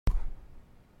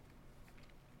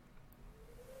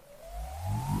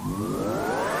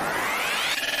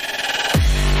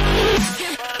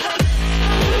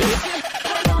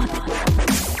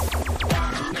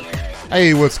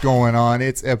Hey, what's going on?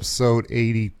 It's episode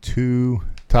 82,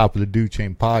 Top of the Dude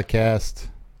Chain podcast.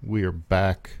 We are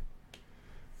back.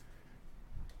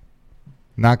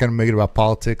 Not going to make it about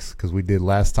politics because we did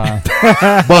last time.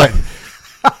 But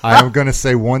I am going to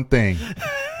say one thing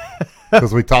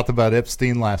because we talked about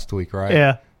Epstein last week, right?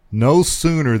 Yeah. No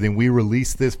sooner than we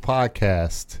release this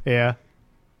podcast, Yeah.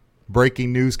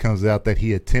 breaking news comes out that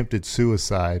he attempted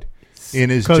suicide in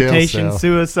his jail Quotation cell.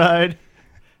 suicide.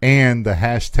 And the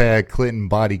hashtag Clinton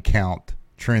body count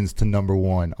trends to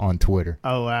 #1 on Twitter.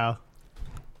 Oh, wow.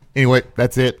 Anyway,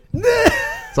 that's it.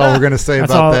 That's all we're going to say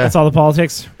about that. That's all the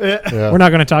politics. Yeah. We're not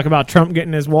going to talk about Trump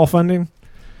getting his wall funding.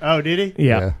 Oh, did he?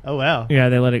 Yeah. Oh, wow. Yeah,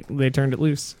 they turned it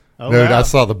loose. Oh, Dude, wow. I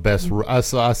saw the best. I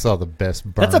saw the best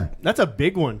burn. That's a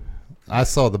big one. I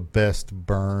saw the best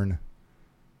burn.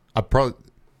 I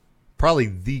probably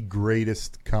the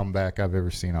greatest comeback I've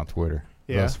ever seen on Twitter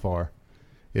thus far.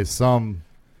 It's some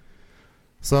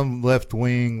left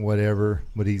wing whatever,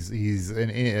 but he's a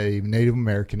Native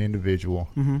American individual,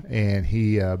 and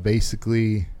he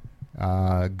basically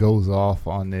goes off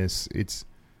on this. It's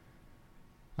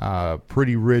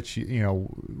pretty rich. You know,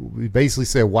 we basically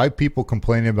said white people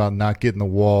complaining about not getting the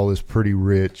wall is pretty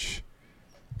rich,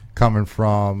 coming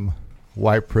from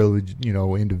white privileged,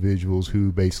 individuals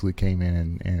who basically came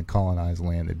in and colonized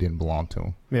land that didn't belong to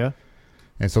them. Yeah.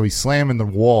 And so he's slamming the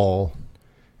wall,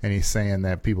 and he's saying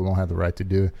that people don't have the right to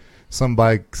do it. Some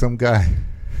guy comes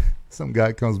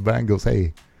back and goes,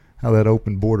 "Hey, how that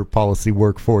open border policy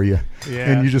work for you?"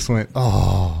 Yeah. And you just went,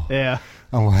 "Oh." Yeah.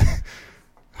 I'm like,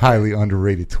 highly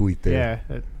underrated tweet there.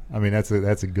 Yeah. I mean, that's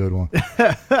a good one.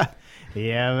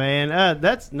 Yeah, man.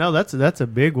 That's a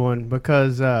big one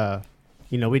because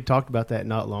we talked about that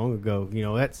not long ago.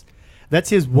 That's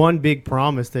his one big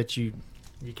promise that you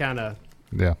kind of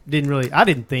Yeah. I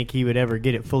didn't think he would ever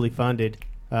get it fully funded.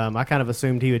 I kind of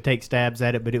assumed he would take stabs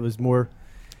at it, but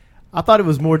I thought it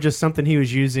was more just something he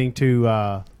was using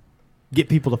to get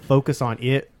people to focus on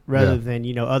it rather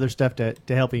than, other stuff to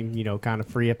help him, kind of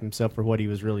free up himself for what he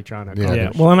was really trying to accomplish.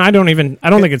 Yeah. Well, and I don't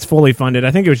think it's fully funded.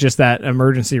 I think it was just that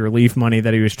emergency relief money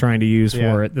that he was trying to use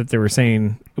for it that they were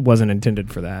saying wasn't intended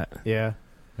for that. Yeah.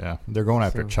 Yeah. They're going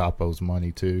after Chapo's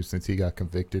money, too, since he got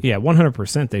convicted. Yeah,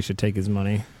 100% they should take his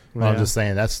money. Well, I'm just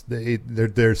saying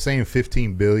they're saying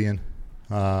 $15 billion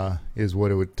is what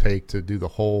it would take to do the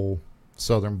whole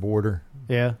southern border.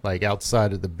 Yeah. Like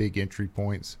outside of the big entry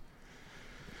points.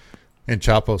 And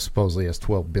Chapo supposedly has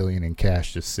 $12 billion in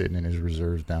cash just sitting in his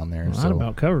reserves down there. Well, that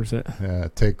about covers it.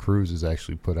 Ted Cruz has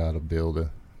actually put out a bill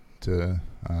to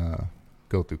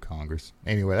go through Congress.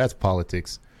 Anyway, that's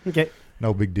politics. Okay.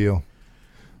 No big deal.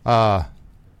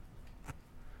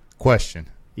 Question.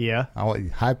 Yeah.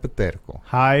 Hypothetical.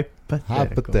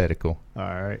 Hypothetical.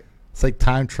 All right. It's like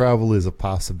time travel is a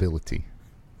possibility,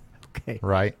 Okay.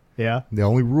 right? Yeah. The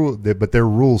only rule, but there are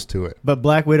rules to it. But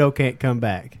Black Widow can't come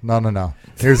back. No.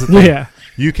 Here's the thing. Yeah.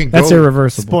 You can That's go.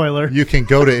 irreversible. Spoiler. You can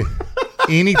go to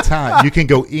any time. You can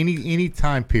go any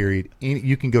time period.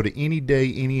 You can go to any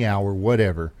day, any hour,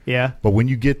 whatever. Yeah. But when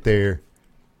you get there,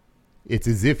 it's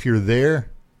as if you're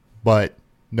there, but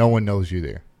no one knows you're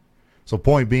there. So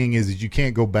point being is you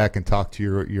can't go back and talk to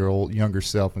your old younger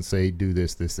self and say, do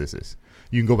this.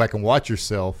 You can go back and watch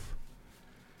yourself.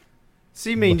 So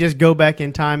you mean just go back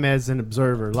in time as an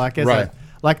observer, like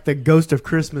the Ghost of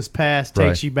Christmas Past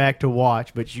takes you back to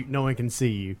watch, but no one can see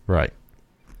you. Right.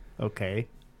 Okay.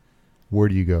 Where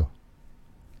do you go?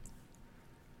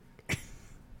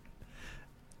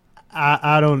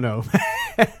 I don't know.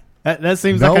 that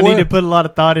seems like I Nowhere? need to put a lot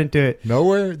of thought into it.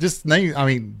 Nowhere. Just name. I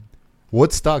mean,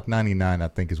 Woodstock 99, I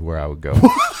think, is where I would go.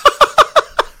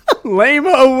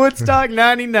 Lame-o Woodstock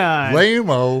 99.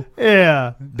 Lame-o.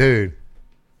 Yeah. Dude.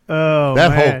 Oh,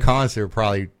 that man. whole concert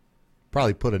probably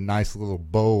put a nice little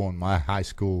bow on my high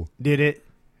school. Did it?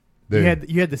 Dude.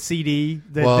 You had the CD,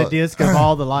 the disc of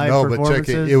all the live performances? No, but check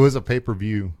it. It was a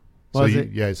pay-per-view. Was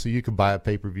it? Yeah, so you could buy a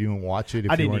pay-per-view and watch it if you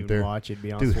weren't there. I didn't even watch it, to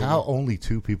be honest Dude, with how you. only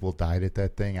 2 people died at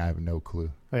that thing, I have no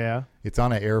clue. Yeah. It's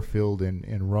on an airfield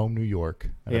in Rome, New York,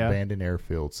 an abandoned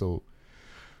airfield. So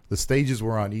the stages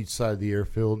were on each side of the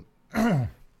airfield, and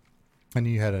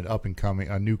you had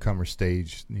a newcomer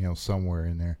stage, somewhere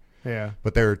in there. Yeah.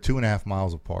 But they were 2.5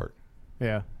 miles apart.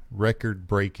 Yeah.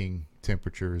 Record-breaking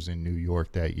temperatures in New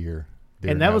York that year.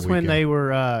 And that was when they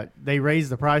were they raised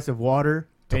the price of water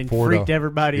and freaked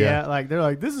everybody out. Like they're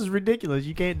like, this is ridiculous.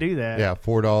 You can't do that. Yeah,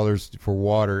 $4 for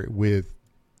water with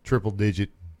triple-digit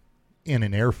in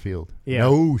an airfield. Yeah.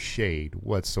 No shade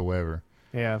whatsoever.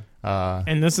 Yeah.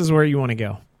 And this is where you want to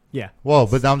go. Yeah. Well,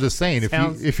 but I'm just saying, if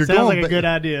you're sounds going like a good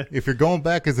idea. If you're going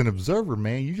back as an observer,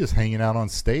 man, you're just hanging out on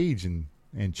stage and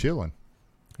chilling.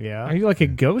 Yeah. Are you like a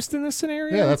ghost in this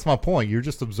scenario? Yeah, that's my point. You're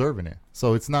just observing it,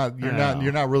 so it's not you're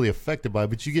not really affected by it,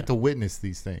 but you get to witness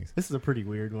these things. This is a pretty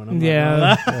weird one. I'm not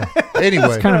Yeah. gonna lie. Anyway,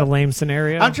 It's kind of a lame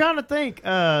scenario. I'm trying to think,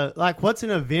 like, what's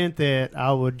an event that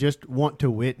I would just want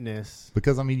to witness?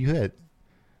 because I mean, you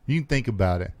can think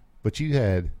about it, but you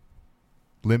had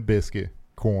Limp Bizkit,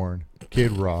 Korn,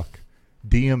 Kid Rock,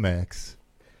 DMX.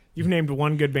 You've named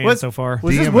one good band so far.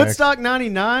 Was this DMX. Woodstock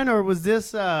 '99 or was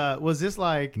this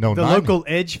like No, the 90. local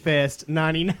Edge Fest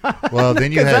 '99? Well,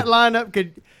 then you Because had that lineup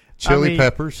could. Chili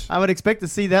Peppers, I would expect to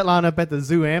see that lineup at the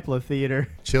Zoo Amphitheater.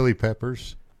 Chili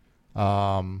Peppers,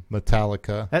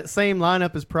 Metallica. That same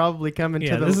lineup is probably coming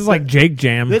Yeah, to the. this is like Jake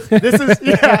Jam. This is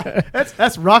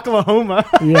that's Rocklahoma.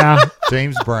 Yeah.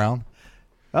 James Brown,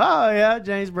 Oh yeah,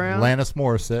 James Brown. Alanis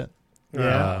Morissette,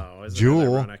 Yeah.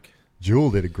 Jewel.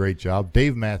 Jewel did a great job.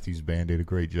 Dave Matthews Band did a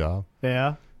great job.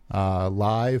 Yeah.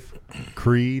 Live,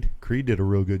 Creed did a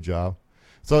real good job.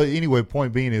 So anyway,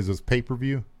 point being is it was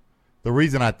pay-per-view. The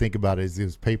reason I think about it is it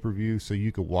was pay-per-view, so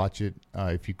you could watch it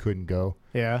if you couldn't go.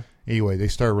 Yeah. Anyway, they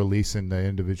started releasing the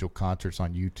individual concerts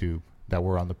on YouTube that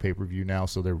were on the pay-per-view now,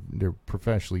 so they're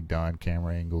professionally done,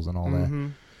 camera angles and all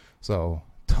that. So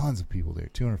tons of people there,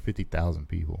 250,000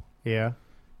 people. Yeah.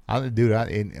 I could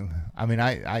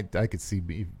see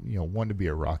wanting to be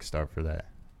a rock star for that.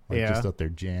 Like Yeah. just up there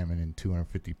jamming and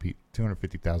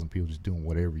 250,000 people just doing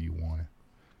whatever you wanted.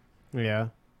 Yeah.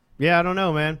 Yeah, I don't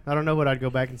know, man. I don't know what I'd go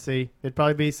back and see. It'd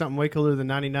probably be something way cooler than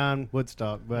 '99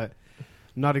 Woodstock, but I'm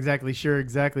not exactly sure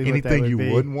exactly what that Anything would you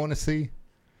be. wouldn't want to see?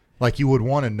 Like you would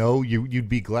want to know, you'd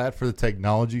be glad for the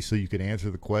technology so you could answer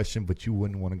the question, but you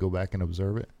wouldn't want to go back and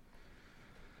observe it?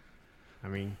 I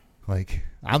mean, Like,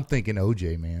 I'm thinking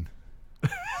OJ, man.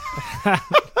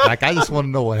 Like, I just want to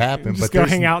know what happened. Just but go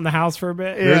there's hang out in the house for a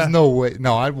bit. There's no way.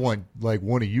 No, I'd want like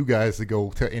one of you guys to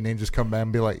go and then just come back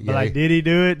and be like, but yeah, like, did he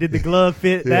do it? Did the glove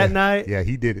fit yeah, that night? Yeah,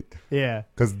 he did it. Yeah.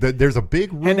 Because there's a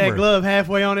big rumor. Had that glove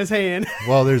halfway on his hand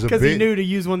Well, there's a because he big knew to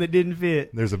use one that didn't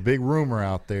fit. there's a big rumor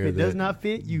out there If it that does not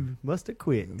fit, you must have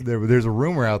quit. there's a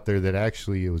rumor out there that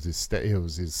actually it was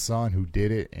his son who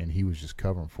did it, and he was just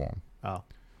covering for him. Oh.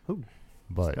 Ooh.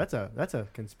 But That's a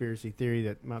conspiracy theory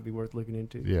that might be worth looking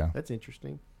into. Yeah. That's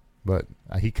interesting. But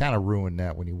he kind of ruined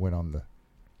that when he went on the.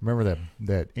 Remember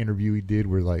that interview he did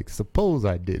where like, suppose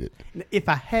I did it. If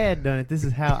I had done it, this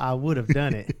is how I would have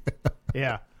done it.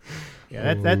 Yeah.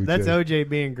 Yeah, that's OJ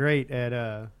being great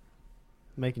at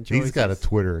making choices. He's got a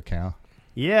Twitter account.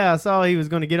 Yeah, I saw he was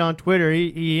going to get on Twitter.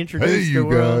 He introduced Hey, the you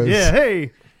world. guys. Yeah,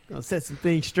 hey, gonna set some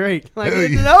things straight. Like, Hey.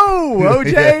 no,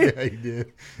 OJ. Yeah, he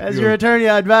did. As He your goes, attorney,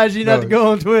 I advise you not No, to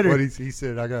go on Twitter. What he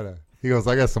said, he goes,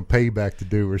 I got some payback to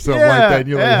do or something like that. And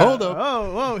you're like, hold up.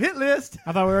 Oh, hit list.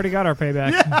 I thought we already got our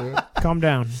payback. Calm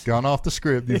down. Gone off the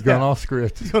script. He's Yeah. gone off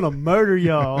script. He's gonna murder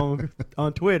y'all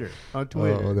on Twitter. On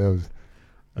Twitter. Oh, that was.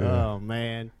 Yeah. Oh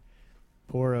man,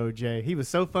 poor OJ. He was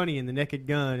so funny in the Naked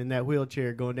Gun in that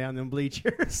wheelchair going down them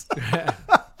bleachers.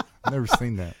 Never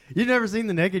seen that. You've never seen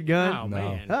the Naked Gun? Oh, No.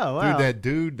 man. Oh wow.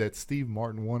 That Steve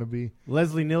Martin wannabe.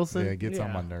 Leslie Nielsen. Yeah, it gets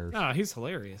on my nerves. Oh, he's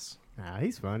hilarious. Nah,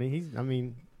 he's funny.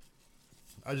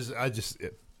 I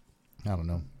don't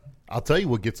know. I'll tell you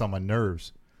what gets on my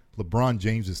nerves. LeBron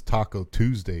James's Taco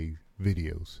Tuesday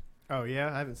videos. Oh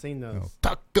yeah, I haven't seen those. You know,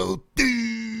 Taco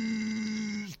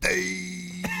Tuesday.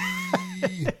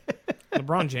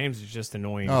 LeBron James is just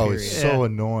annoying. Oh, period. it's so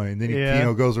annoying. Then he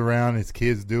Yeah. goes around, his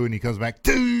kids do it, and he comes back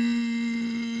Tuesday.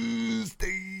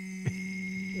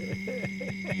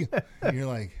 And you're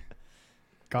like,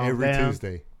 Calm every down.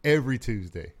 Tuesday.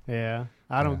 Yeah,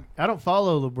 I don't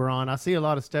follow LeBron. I see a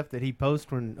lot of stuff that he posts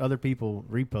when other people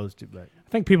repost it, but I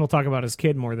think people talk about his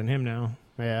kid more than him now.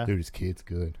 yeah. Dude, his kid's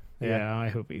good. Yeah, I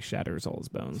hope he shatters all his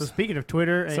So bones. speaking of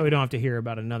Twitter, So we don't have to hear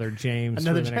about another James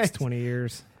Another for the next James. 20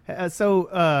 years.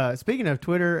 Speaking of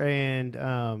Twitter,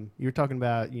 and you were talking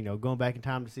about going back in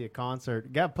time to see a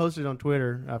concert. Got posted on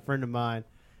Twitter, a friend of mine,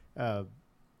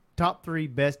 top 3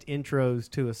 best intros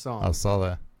to a song. I saw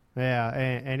that. Yeah,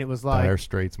 and it was like Dire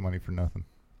Straits, Money for Nothing.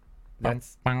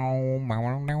 that's that's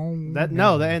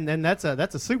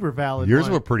a super valid. Yours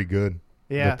one. were pretty good.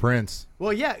 Yeah. The Prince.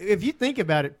 Well, yeah. If you think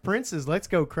about it, Prince's "Let's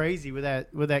Go Crazy" with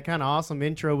that kind of awesome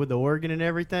intro with the organ and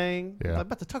everything. Yeah. I'm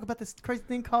about to talk about this crazy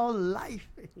thing called life.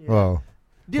 Yeah. Well,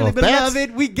 Dearly well, that's-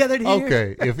 beloved, we gathered here.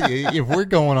 okay. If we're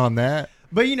going on that,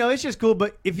 But it's just cool.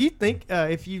 But if you think,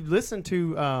 if you listen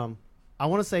to, I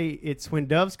want to say it's When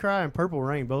Doves Cry and Purple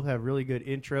Rain both have really good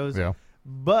intros. yeah.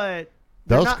 But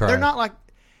Doves Cry. they're not like,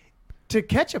 to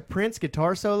catch a Prince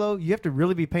guitar solo, you have to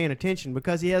really be paying attention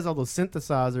because he has all those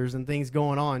synthesizers and things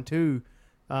going on too.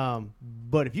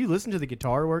 But if you listen to the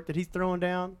guitar work that he's throwing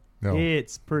down, No.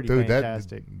 It's pretty Dude,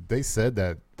 fantastic. They said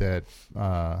that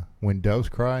when doves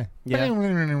cry,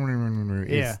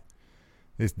 Yeah.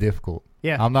 it's difficult.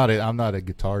 Yeah. I'm not a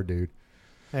guitar dude,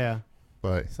 Yeah.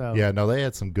 but So- yeah, no, they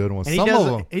had some good ones. And Some of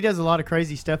them, he does a lot of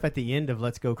crazy stuff at the end of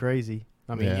Let's Go Crazy.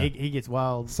 I mean, Yeah. he gets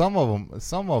wild. some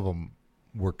of them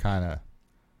were kind of,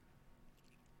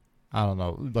 I don't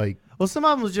know, like Well, some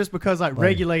of them was just because like Like-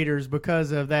 Regulators,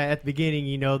 because of that at the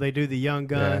beginning, they do the Young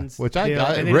Guns. Which deal,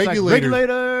 I and then it's like,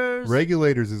 Regulators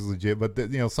Regulators. is legit, but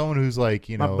someone who's like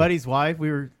My buddy's wife, we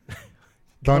were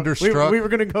thunderstruck. We were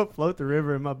gonna go float the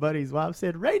river, and my buddy's wife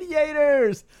said,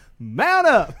 "Radiators, mount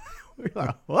up." We were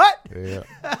like, "What?" Yeah.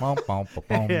 Bum, bum, ba,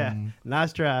 bum. Yeah,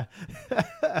 nice try.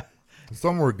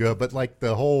 Some were good, but like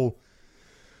the whole,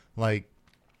 like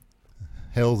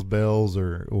Hell's Bells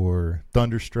or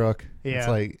Thunderstruck. Yeah. It's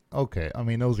like, okay. I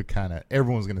mean, those are kind of,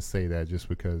 everyone's going to say that just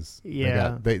because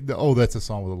Yeah. that's a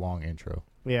song with a long intro,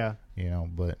 Yeah,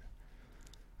 but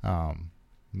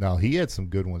no, he had some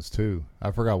good ones too.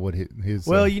 I forgot what his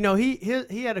well, he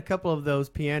had a couple of those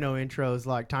piano intros,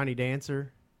 like Tiny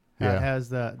Dancer. Yeah. Has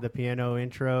the piano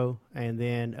intro, and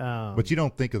then but you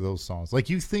don't think of those songs. Like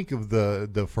you think of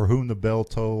the For Whom the Bell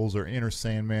Tolls or Enter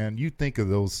Sandman. You think of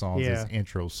those songs Yeah. as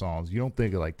intro songs. You don't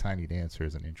think of like Tiny Dancer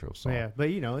as an intro song. yeah, but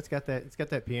it's got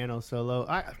that piano solo.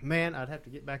 I'd have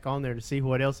to get back on there to see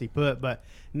what else he put, but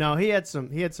no, he had some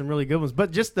really good ones.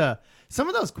 But just some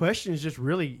of those questions just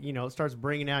really it starts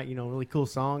bringing out really cool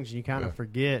songs, and you kind of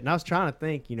forget. And I was trying to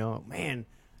think, man,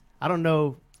 I don't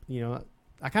know,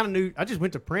 I kind of knew. I just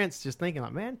went to Prince, just thinking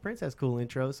like, man, Prince has cool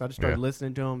intros. So I just started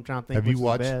listening to him, trying to think. Have which you was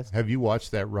watched? the best. Have you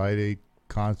watched that Rite Aid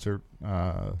concert,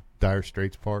 Dire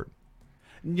Straits part?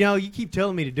 No, you keep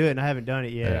telling me to do it, and I haven't done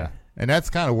it yet. Yeah, and that's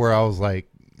kind of where I was like,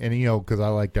 and because I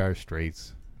like Dire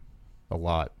Straits a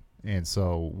lot, and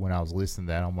so when I was listening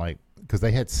to that, I'm like, because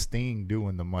they had Sting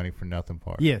doing the Money for Nothing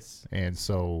part. Yes. And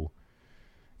so,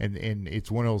 and it's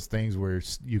one of those things where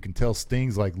you can tell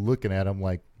Sting's like looking at him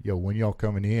like, yo, when y'all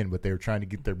coming in? But they were trying to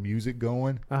get their music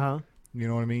going. Uh huh. You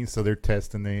know what I mean? So they're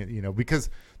testing because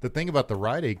the thing about the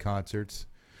Rite Aid concerts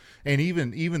and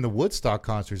even the Woodstock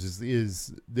concerts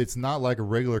is it's not like a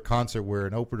regular concert where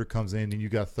an opener comes in and you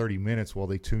got 30 minutes while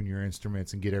they tune your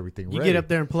instruments and get everything You ready. get up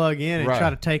there and plug in and Right. try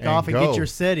to take And off and go. get your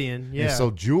set in. Yeah. And so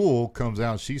Jewel comes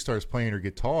out and she starts playing her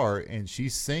guitar and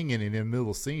she's singing, and in the middle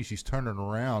of the scene she's turning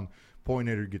around,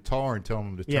 pointing at her guitar and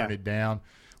telling them to turn it down.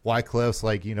 Wyclef's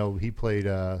like, he played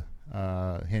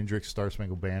Hendrix Star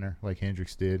Spangled Banner like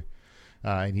Hendrix did.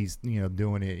 And he's,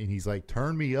 doing it, and he's like,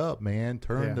 turn me up, man,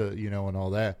 and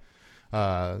all that.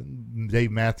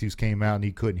 Dave Matthews came out and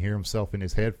he couldn't hear himself in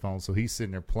his headphones, so he's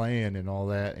sitting there playing and all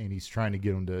that, and he's trying to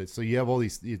get him to. So you have all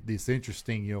this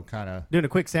interesting, kind of doing a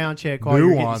quick sound check while you're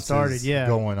getting nuances started. Yeah.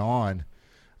 going on,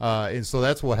 and so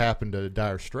that's what happened to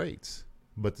Dire Straits.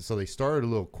 But so they started a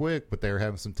little quick, but they were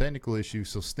having some technical issues.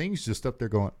 So Sting's just up there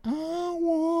going, "I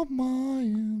want my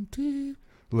MT,"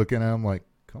 looking at him like,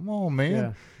 "Come on, man!"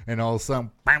 Yeah. And all of a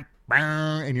sudden, bam,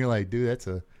 bam, and you're like, "Dude, that's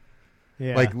a."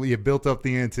 Yeah. Like you built up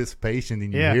the anticipation,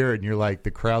 and you hear it, and you're like,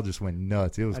 the crowd just went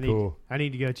nuts. It was cool. I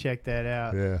need to go check that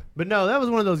out. Yeah. But no, that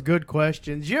was one of those good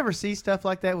questions. You ever see stuff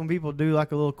like that when people do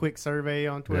like a little quick survey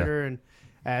on Twitter and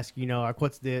ask, like,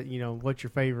 what's what's your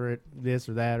favorite this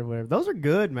or that or whatever? Those are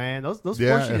good, man. Those force you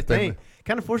to think.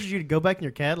 Kind of forces you to go back in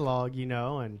your catalog,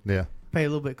 and pay a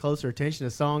little bit closer attention to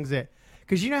songs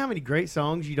because you know how many great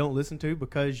songs you don't listen to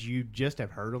because you just have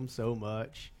heard them so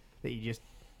much that you just.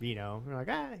 You're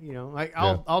like,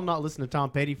 I'll not listen to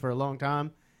Tom Petty for a long time,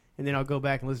 and then I'll go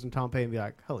back and listen to Tom Petty and be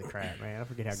like, holy crap, man, I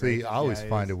forget how great See, this I always guy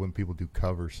find is. it when people do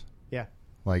covers. Yeah.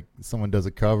 Like someone does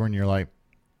a cover, and you're like,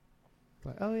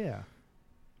 oh, yeah.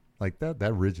 like that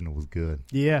original was good.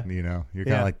 Yeah. You're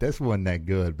kind of like, this wasn't that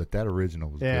good, but that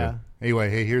original was good. Anyway,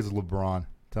 hey, here's LeBron.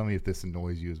 Tell me if this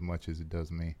annoys you as much as it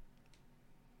does me.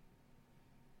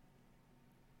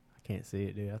 I can't see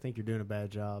it, dude. I think you're doing a bad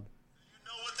job. You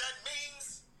know what that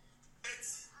means?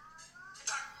 It's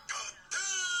Taco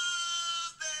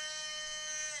Tuesday.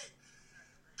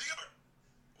 Digger,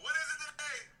 what is it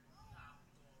today?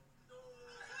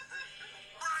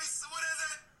 Bryce, what is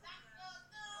it?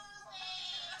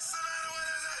 Savannah, what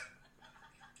is it?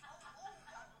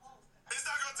 It's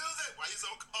Taco Tuesday. Why you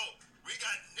so cold? We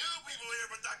got new people here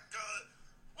for Taco.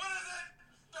 What is it?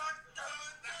 Taco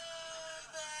Tuesday.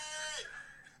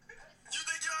 You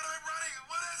think you're out of it, Ronnie?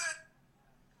 What is it?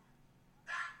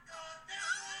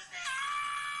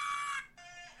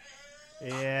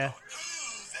 Yeah.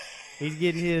 He's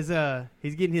getting his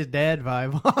dad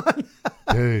vibe on.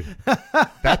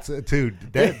 Dude,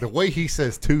 the way he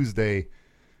says Tuesday,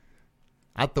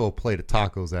 I'd throw a plate of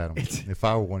tacos at him if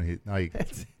I were one to hit like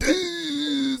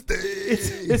Tuesday.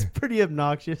 it's pretty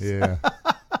obnoxious. Yeah.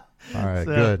 All right,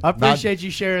 So, good. I appreciate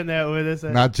you sharing that with us.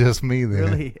 Not just me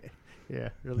then.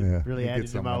 Really, really it added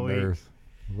gets to on my week. nerves.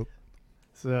 Whoop.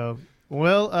 So,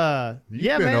 well, You've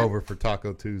yeah, been man. over for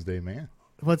Taco Tuesday, man.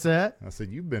 What's that? I said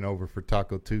you've been over for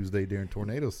Taco Tuesday during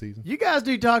tornado season. You guys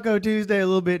do Taco Tuesday a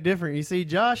little bit different. You see,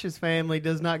 Josh's family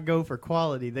does not go for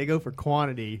quality; they go for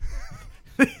quantity.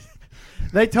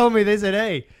 They told me, they said,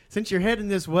 "Hey, since you're heading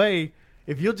this way,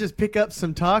 if you'll just pick up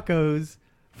some tacos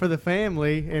for the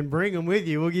family and bring them with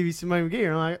you, we'll give you some money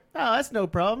gear." I'm like, "Oh, that's no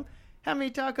problem. How many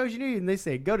tacos you need?" And they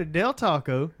said, "Go to Del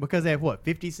Taco because they have what,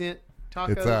 50-cent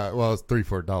tacos? It's it's 3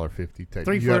 for $1.50.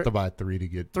 Three You for- have to buy 3 to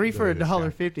get 3 for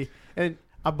discount. $1.50." And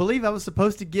I believe I was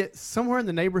supposed to get somewhere in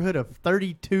the neighborhood of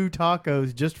 32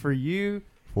 tacos just for you.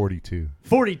 42.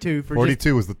 42 for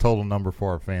 42 was the total number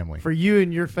for our family. for you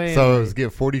and your family. So it was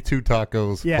get 42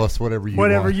 tacos Yeah. plus whatever you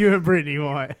whatever want. you and Brittany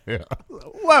want. Yeah.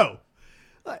 Whoa.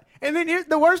 And then here's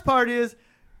the worst part is,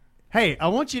 hey, I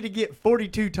want you to get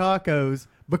 42 tacos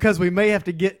because we may have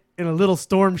to get in a little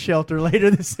storm shelter later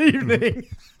this evening.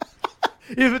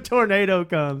 If a tornado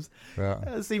comes.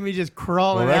 Yeah. See me just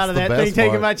crawling Well, that's out of the that thing, best taking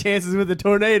part. my chances with the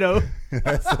tornado.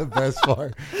 That's the best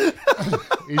part.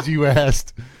 Is you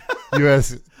asked,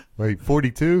 wait,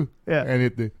 42? Yeah.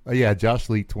 And Josh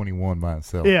Lee 21 by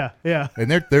himself. Yeah, yeah. And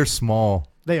they're small.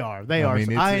 They are. I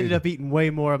mean, I ended up eating way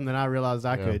more of them than I realized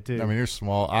I Yeah. could, too. I mean, they're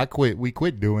small. We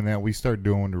quit doing that. We started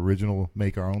doing the original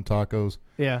make our own tacos.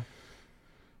 yeah.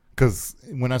 Because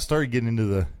when I started getting into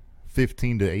the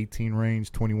 15 to 18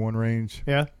 range, 21 range,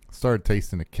 Yeah. started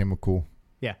tasting a chemical.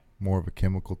 Yeah. More of a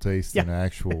chemical taste Yeah. than an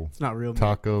actual It's not real meat.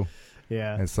 taco.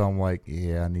 Yeah. And so I'm like,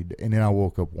 I need to. And then I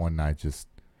woke up one night just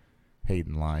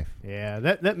hating life. Yeah,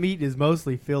 that meat is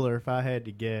mostly filler, if I had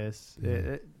to guess.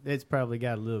 It's probably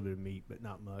got a little bit of meat, but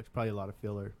not much. Probably a lot of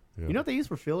filler. Yeah. You know what they use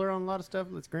for filler on a lot of stuff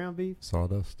that's ground beef?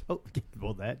 Sawdust. Oh,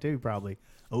 well, that too, probably.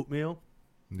 Oatmeal.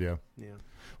 Yeah. Yeah.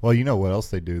 Well, you know what else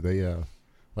they do? They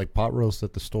like pot roast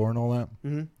at the store and all that.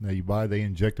 Mm-hmm. Now they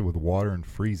inject it with water and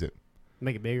freeze it.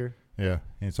 Make it bigger. Yeah,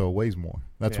 and so it weighs more.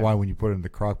 That's Yeah. why when you put it in the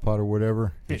crock pot or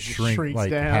whatever, It it just shrinks shrinks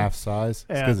like down. half size.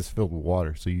 It's Yeah. because it's filled with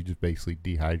water. So you just basically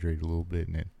dehydrate it a little bit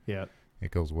and Yeah. it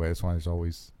goes away. That's why it's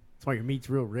always That's why your meat's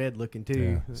real red looking too.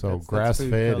 yeah. So That's grass food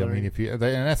fed. I coloring. mean, and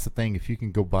that's the thing. If you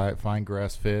can go buy it, find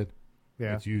grass fed.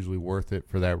 yeah, It's usually worth it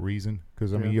for that reason.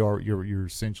 Because I mean, Yeah. you're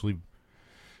essentially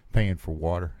paying for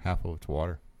water. Half of it's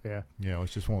water. yeah. You know,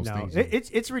 it's just one of those No, things.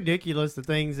 it's ridiculous the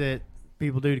things that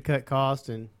people do to cut costs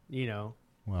and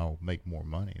Make more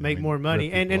money. make more rip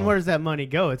money. And people where off. does that money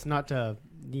go? It's not to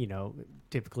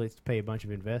typically it's to pay a bunch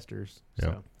of investors. Yeah.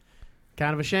 So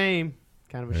kind of a shame.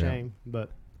 Yeah. Shame. But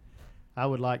I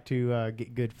would like to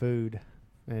get good food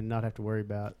and not have to worry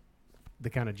about the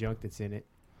kind of junk that's in it.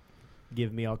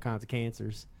 Give me all kinds of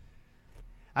cancers.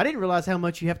 I didn't realize how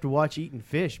much you have to watch eating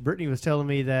fish. Brittany was telling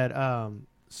me that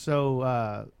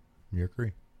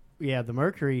mercury? yeah, the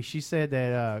mercury, she said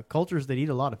that cultures that eat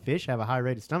a lot of fish have a high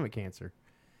rate of stomach cancer.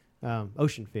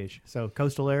 Ocean fish. So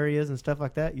coastal areas and stuff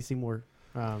like that, you see more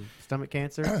stomach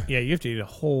cancer. Yeah, you have to eat a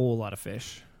whole lot of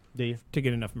fish Do you? to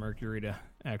get enough mercury to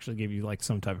actually give you like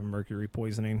some type of mercury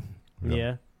poisoning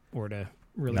Yeah. or to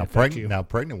really Now, affect you.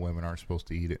 pregnant women aren't supposed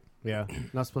to eat it Yeah.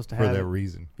 Not supposed to for have that it.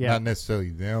 reason. Yeah. Not necessarily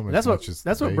them. As That's much as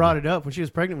what the baby. brought it up when she was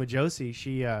pregnant with Josie.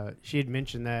 She had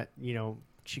mentioned that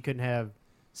she couldn't have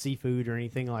seafood or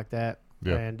anything like that.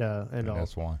 Yeah. And all.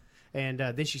 That's why. And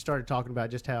then she started talking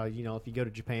about just how if you go to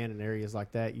Japan and areas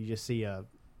like that, you just see a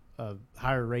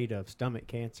higher rate of stomach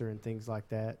cancer and things like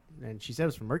that. And she said it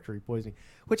was from mercury poisoning.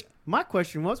 Which my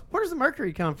question was, where does the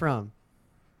mercury come from?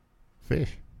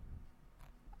 Fish.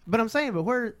 But I'm saying, but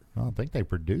where? I don't think they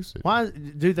produce it. Why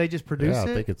do they just produce yeah,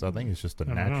 it? I think it's just a I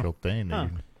don't know. natural thing. that Huh.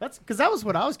 you- That's because that was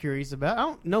what I was curious about. I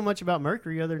don't know much about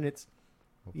mercury other than it's,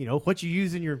 what you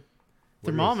use in your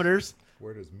thermometers.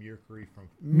 Where does mercury from?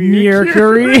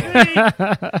 Mercury.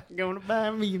 Going to buy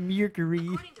me a mercury.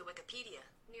 According to Wikipedia,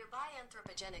 nearby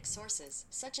anthropogenic sources,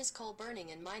 such as coal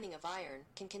burning and mining of iron,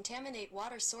 can contaminate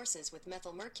water sources with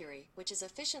methylmercury, which is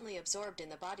efficiently absorbed in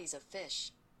the bodies of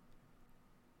fish.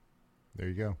 There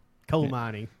you go. Coal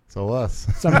mining. So us.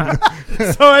 Somehow.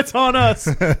 So it's on us.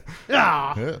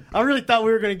 Ah, Yeah. I really thought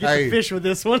we were going to get Hey. the fish with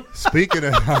this one. Speaking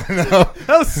of, I know.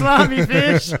 Those slimy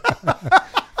fish.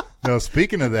 No,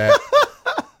 speaking of that,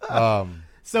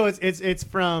 So it's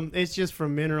just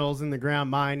from minerals in the ground,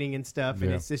 mining and stuff,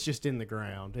 and Yeah. it's just in the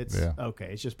ground. It's Yeah. okay.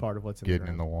 It's just part of what's in getting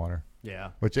the in ground. the water,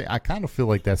 Yeah, which I kind of feel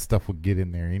like that stuff would get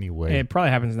in there anyway. It probably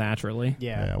happens naturally.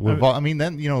 yeah. Yeah, I mean,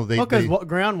 then Well, they because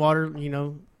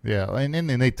groundwater, Yeah, and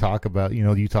then they talk about,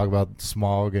 you talk about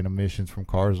smog and emissions from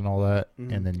cars and all that,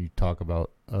 and then you talk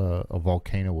about a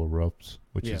volcano erupts,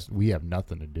 which is we have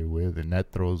nothing to do with, and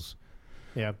that throws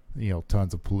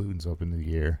tons of pollutants up into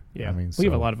the air. Yeah, I mean, we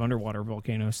have a lot of underwater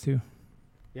volcanoes too.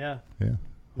 Yeah.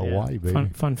 Hawaii, baby.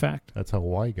 Fun fact. That's how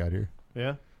Hawaii got here.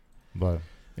 Yeah. But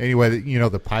anyway,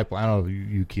 the pipeline. I don't know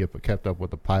if you kept up with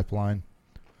the pipeline.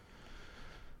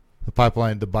 The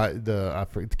pipeline,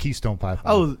 the Keystone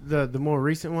pipeline. Oh, the more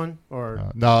recent one,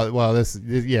 or no? Well, it's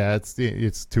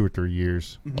 2 or 3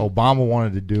 years. Obama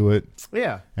wanted to do it,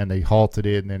 and they halted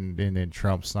it, and then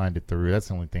Trump signed it through. That's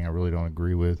the only thing I really don't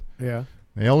agree with. Yeah.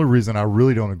 The only reason I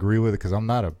really don't agree with it, because I'm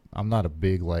not a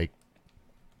big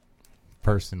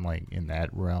person in that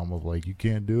realm of you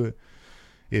can't do it.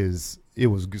 Is it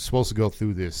was supposed to go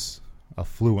through this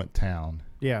affluent town.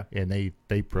 Yeah, and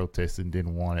they protested and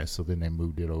didn't want it, so then they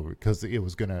moved it over because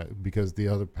the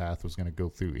other path was gonna go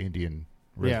through Indian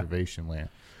reservation land.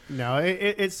 No,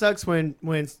 it sucks when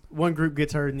one group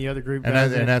gets hurt and the other group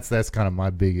doesn't. And that's kind of my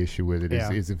big issue with it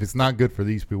is if it's not good for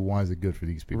these people, why is it good for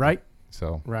these people? Right.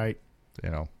 So right.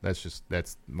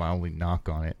 That's my only knock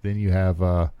on it. Then you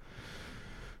have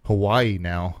Hawaii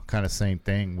now, kind of same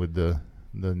thing with the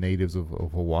natives of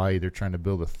Hawaii. They're trying to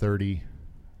build a 30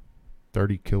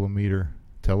 kilometer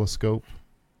telescope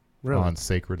on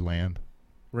sacred land.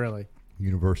 Really?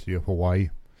 University of Hawaii.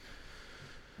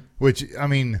 Which, I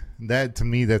mean, that to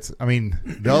me, the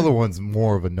other one's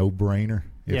more of a no-brainer.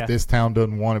 If this town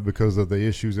doesn't want it because of the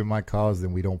issues it might cause,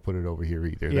 then we don't put it over here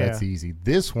either. Yeah. That's easy.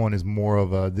 This one is more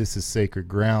of this is sacred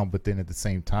ground, but then at the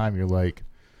same time, you're like,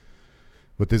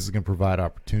 but this is going to provide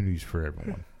opportunities for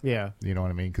everyone. Yeah. You know what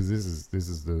I mean? Because this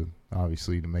is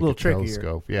obviously to make a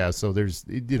telescope. Yeah, so there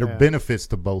are benefits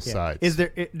to both sides.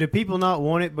 Do people not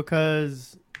want it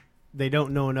because they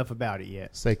don't know enough about it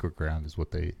yet? Sacred ground is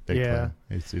what they claim.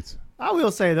 It's. I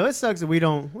will say though, it sucks that we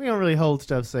don't really hold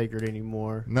stuff sacred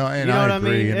anymore. No, and I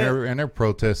agree. And they're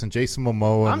protesting. Jason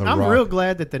Momoa and The Rock. I'm real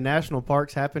glad that the national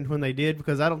parks happened when they did,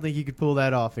 because I don't think you could pull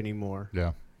that off anymore.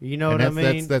 Yeah. You know what I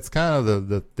mean? That's kind of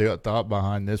the thought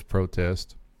behind this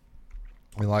protest.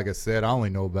 And like I said, I only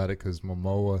know about it because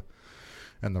Momoa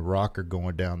and The Rock are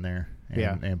going down there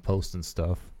and posting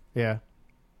stuff. Yeah.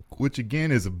 Which,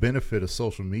 again, is a benefit of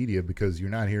social media because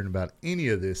you're not hearing about any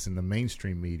of this in the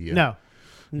mainstream media. No.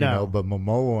 But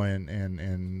Momoa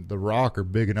and The Rock are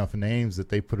big enough names that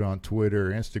they put it on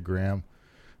Twitter or Instagram.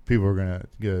 People are going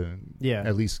to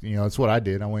at least, it's what I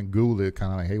did. I went and Googled it,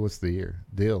 kind of like, hey, what's the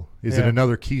deal? Is it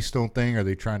another Keystone thing? Are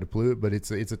they trying to pollute it? But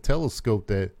it's a telescope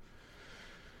that,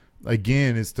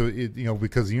 again, is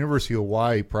because the University of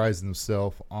Hawaii prides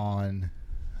themselves on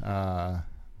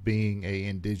being a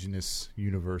indigenous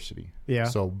university. Yeah.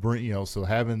 So so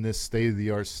having this state of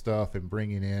the art stuff and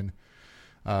bringing in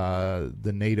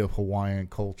the native Hawaiian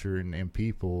culture and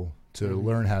people to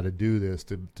learn how to do this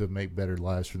to make better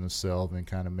lives for themselves and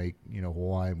kind of make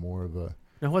Hawaii more of a.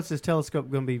 Now, what's this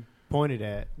telescope going to be pointed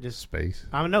at? Just space.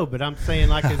 I don't know, but I'm saying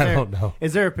is there, I don't know.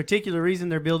 Is there a particular reason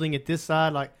they're building it this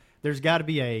side? Like, there's got to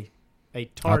be a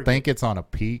target. I think it's on a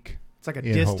peak. It's like a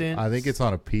distance. I think it's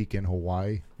on a peak in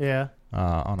Hawaii. Yeah.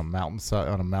 On a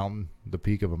mountainside, the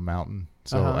peak of a mountain.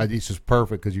 So it's just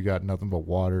perfect because you got nothing but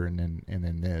water and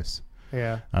then this.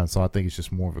 Yeah. So I think it's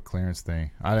just more of a clearance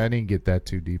thing. I didn't get that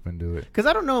too deep into it because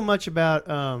I don't know much about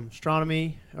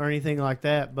astronomy or anything like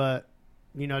that, but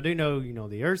I do know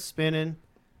the Earth's spinning,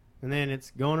 and then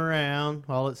it's going around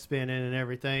while it's spinning and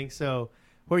everything. So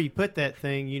where you put that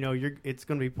thing, it's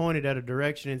going to be pointed at a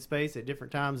direction in space at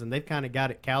different times, and they've kind of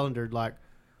got it calendared like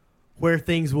where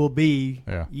things will be,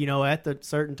 at the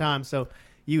certain time. So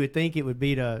you would think it would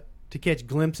be to catch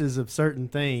glimpses of certain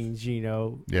things,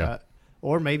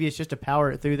 or maybe it's just to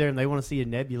power it through there, and they want to see a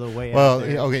nebula way out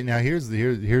there. Okay. Now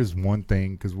here's one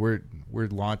thing, because we're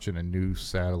launching a new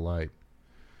satellite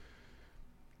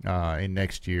in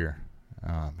next year.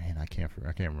 Man, I can't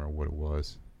remember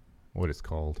what it's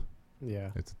called.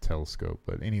 Yeah, it's a telescope.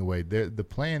 But anyway, the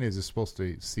plan is it's supposed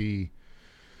to see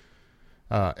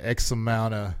X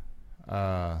amount of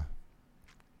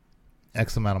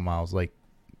miles, like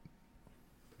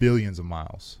billions of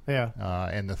miles. Yeah.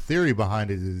 And the theory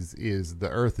behind it is the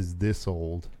Earth is this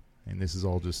old, and this is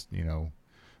all just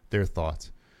their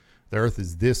thoughts. The Earth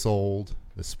is this old.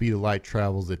 The speed of light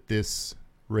travels at this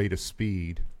rate of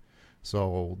speed,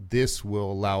 so this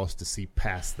will allow us to see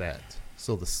past that.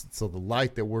 So the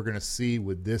light that we're going to see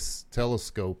with this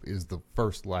telescope is the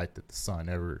first light that the sun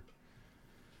ever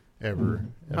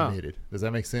emitted. Does that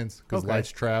make sense? Because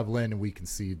light's traveling and we can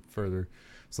see further.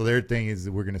 So their thing is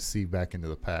that we're going to see back into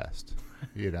the past.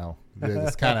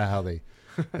 That's kind of how they.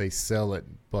 they sell it.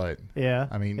 But Yeah.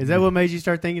 I mean, is that what made you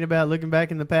start thinking about looking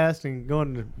back in the past and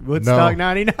going to Woodstock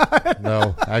 '99?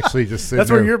 No, actually, just sitting That's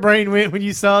there, where your brain went when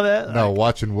you saw that. no, Like,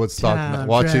 watching Woodstock, time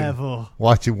watching travel.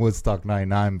 Woodstock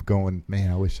 '99, going,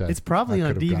 man, I wish I. It's probably I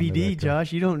on could've gone to DVD, that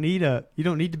Josh. You don't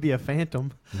need to be a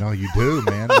phantom. No, you do,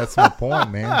 man. That's my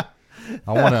point, man.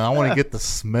 I want to get the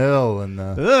smell and the,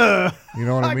 Ugh. you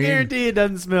know what I mean? guarantee it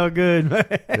doesn't smell good,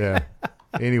 man. Yeah.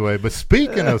 Anyway, but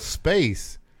speaking of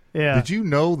space, Yeah. did you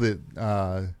know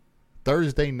that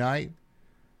Thursday night?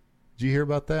 Did you hear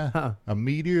about that? Huh. A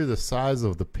meteor the size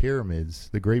of the pyramids,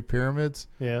 the Great Pyramids,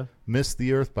 Yeah. missed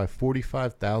the Earth by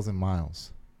 45,000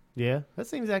 miles. Yeah. That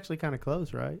seems actually kind of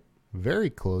close, right? Very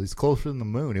close. It's closer than the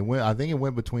moon. It went. I think it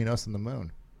went between us and the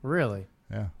moon. Really?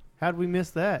 Yeah. How did we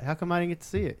miss that? How come I didn't get to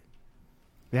see it?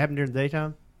 It happened during the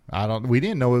daytime? We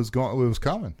didn't know it was going. It was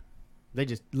coming. They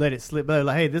just let it slip by.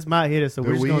 Like, hey, this might hit us, so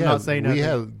we're just going to not say nothing. We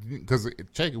have, because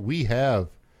check it, we have,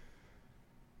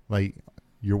 like,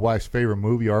 your wife's favorite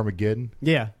movie, Armageddon.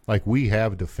 Yeah. Like, we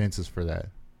have defenses for that.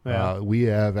 Yeah. We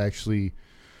have actually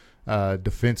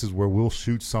defenses where we'll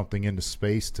shoot something into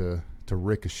space to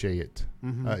ricochet it,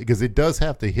 because it does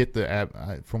have to hit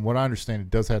from what I understand, it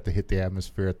does have to hit the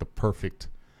atmosphere at the perfect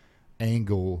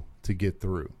angle to get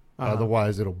through.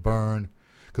 Otherwise, it'll burn.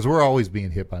 Because we're always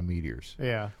being hit by meteors.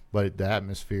 Yeah. But the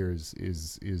atmosphere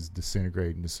is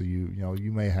disintegrating. So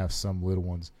you may have some little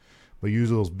ones, but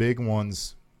usually those big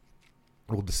ones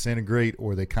will disintegrate,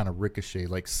 or they kind of ricochet,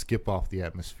 like skip off the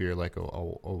atmosphere like a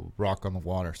rock on the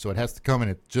water. So it has to come in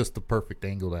at just the perfect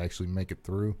angle to actually make it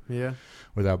through. Yeah.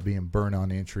 Without being burned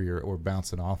on entry or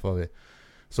bouncing off of it.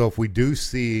 So if we do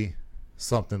see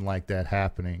something like that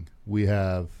happening, we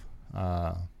have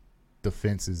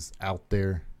defenses out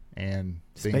there and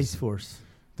Space Force.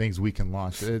 Things we can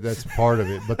launch. That's part of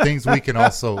it. But things we can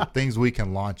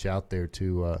launch out there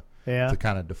to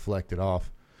kind of deflect it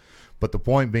off. But the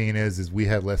point being is we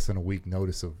had less than a week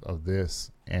notice of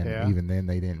this, and even then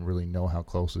they didn't really know how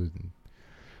close it is.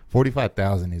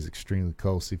 45,000 is extremely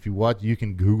close. If you watch, you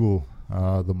can Google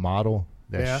the model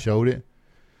that showed it,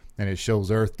 and it shows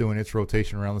Earth doing its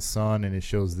rotation around the sun, and it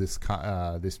shows this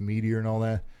this meteor and all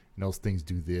that. And those things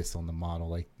do this on the model,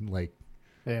 like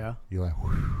you're like,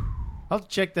 whew. I'll have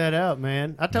to check that out,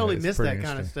 man. I totally missed pretty that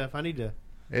kind of stuff. I need to.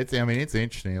 It's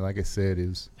interesting. Like I said,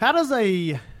 How does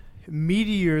a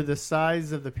meteor the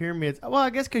size of the pyramids? Well, I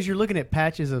guess because you're looking at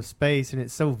patches of space and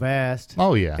it's so vast.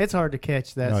 Oh yeah, it's hard to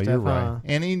catch that stuff. You're right. Huh?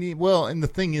 And the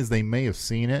thing is, they may have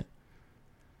seen it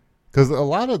because a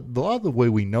lot of the way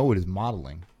we know it is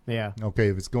modeling. Yeah. Okay,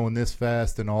 if it's going this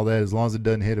fast and all that, as long as it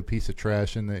doesn't hit a piece of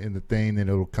trash in the thing, then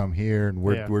it'll come here, and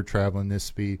we're traveling this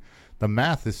speed. The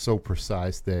math is so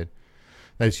precise that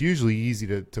it's usually easy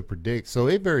to predict. So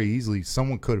it very easily,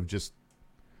 someone could have just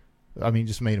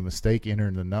made a mistake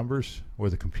entering the numbers, or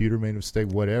the computer made a mistake,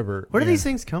 whatever. Where do these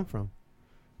things come from?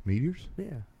 Meteors?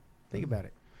 Yeah. Think about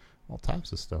it. All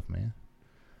types of stuff, man.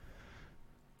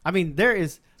 I mean,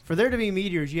 for there to be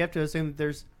meteors, you have to assume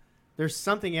that there's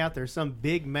something out there, some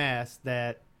big mass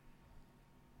that,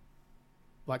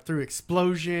 like through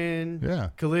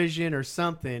explosion, collision, or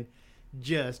something,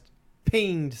 just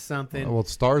pinged something. Well,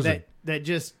 stars that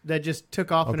just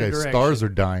took off in a direction. Stars are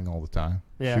dying all the time.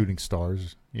 Shooting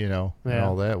stars, and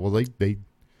all that. Well,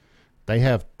 they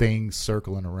have things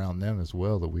circling around them as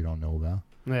well that we don't know about.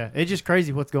 Yeah, it's just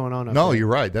crazy what's going on up there. No, you're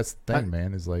right. That's the thing,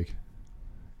 man. Is like,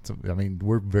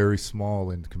 we're very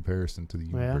small in comparison to the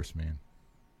universe, man.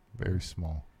 Very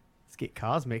small. Let's get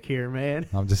cosmic here, man.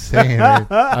 I'm just saying,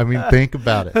 man. Think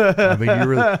about it. You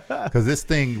really, because this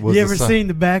thing was. You ever seen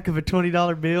the back of a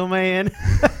 $20 bill, man?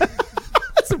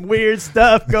 Some weird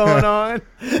stuff going on.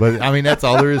 But that's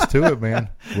all there is to it, man.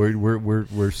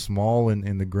 We're small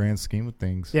in the grand scheme of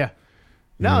things. Yeah.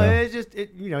 No, it's just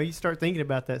you start thinking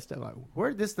about that stuff. Like, where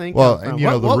did this thing come from?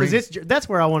 And, what was this? That's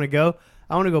where I want to go.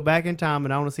 I want to go back in time,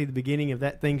 and I want to see the beginning of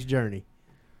that thing's journey.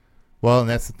 Well, and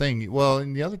that's the thing. Well,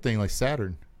 and the other thing, like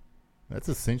Saturn, that's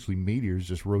essentially meteors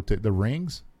just rotate. The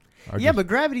rings. But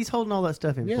gravity's holding all that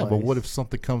stuff in place. Yeah, but what if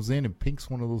something comes in and pinks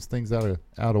one of those things out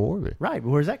of orbit? Right, but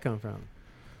where's that come from?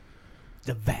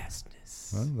 The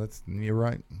vastness. Well, you're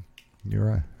right. You're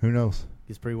right. Who knows?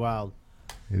 It's pretty wild.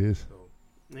 It is.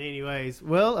 Anyways,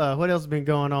 well, what else has been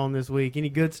going on this week? Any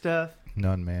good stuff?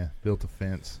 None, man. Built a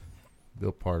fence.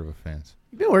 Built part of a fence.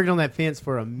 You've been working on that fence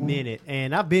for a minute,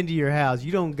 and I've been to your house.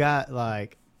 You don't got,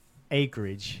 like,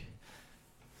 acreage.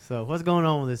 So what's going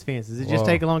on with this fence? Does it just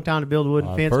take a long time to build a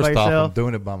wooden fence by yourself? First off, I'm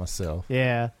doing it by myself.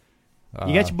 Yeah.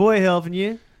 You got your boy helping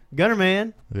you. Gunner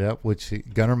Man. Yep, which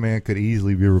Gunner Man could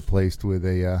easily be replaced with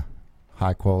a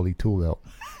high-quality tool belt.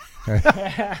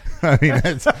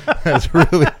 That's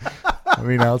really... I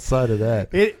mean, outside of that,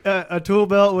 A tool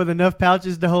belt with enough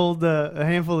pouches to hold a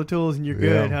handful of tools, and you're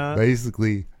good, huh?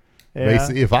 Basically, Yeah.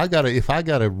 if I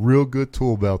got a real good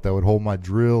tool belt that would hold my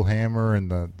drill, hammer,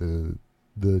 and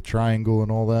the triangle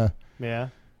and all that, Yeah.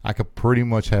 I could pretty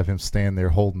much have him stand there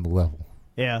holding the level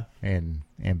Yeah. and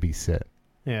be set.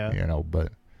 Yeah. You know,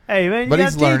 but Hey, man, you but got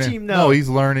he's to teach learning. him, though. No, he's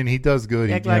learning. He does good.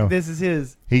 Act you like know, this is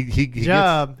his he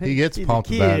job. He gets He's a pumped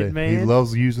kid, about it. He man.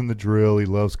 loves using the drill. He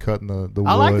loves cutting the wood.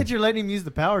 I like that you're letting him use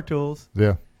the power tools.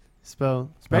 Yeah. So,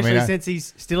 especially I- since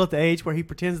he's still at the age where he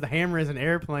pretends the hammer is an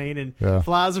airplane and Yeah.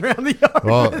 flies around the yard.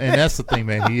 Well, and that's the thing,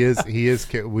 man. He is.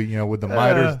 With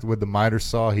the miter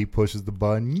saw, he pushes the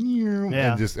button.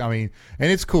 Yeah. And just, I mean,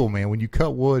 and it's cool, man. When you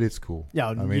cut wood, it's cool. Yeah,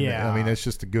 I mean, yeah. it's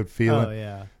just a good feeling. Oh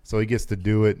yeah. So he gets to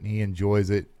do it. He enjoys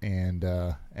it, and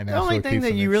The that's only what thing keeps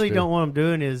that him you really interested. don't want him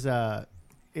doing is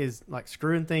like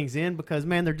screwing things in, because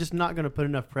man, they're just not going to put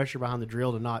enough pressure behind the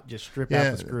drill to not just strip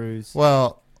out the screws.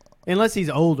 Well, Unless he's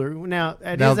older. Now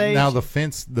at his age, now the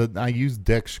fence, I use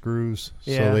deck screws,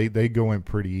 Yeah. so they go in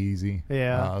pretty easy.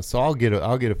 Yeah. So I'll get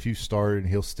a few started,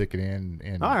 and he'll stick it in,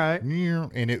 and All right.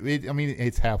 and I mean,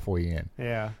 it's halfway in.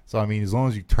 yeah. So I mean, as long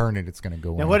as you turn it, it's going to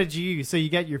go Now in. what did you use? So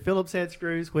you got your Phillips head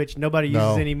screws, which nobody uses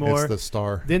No, anymore. It's the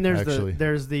star. Then there's actually.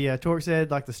 the Torx head,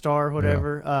 like the Star or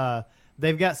whatever.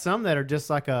 They've got some that are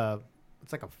just like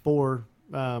it's like a four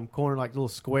corner, like little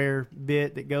square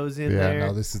bit that goes in there.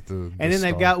 No, this is the And then they've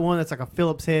star. got one that's like a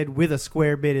Phillips head with a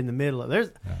square bit in the middle.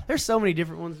 There's so many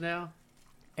different ones now,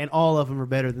 and all of them are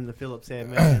better than the Phillips head,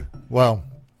 man. Well,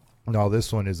 no,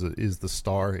 this one is the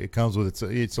star. It comes with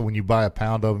it's so when you buy a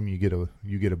pound of them, you get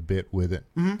a bit with it.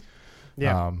 Mm-hmm.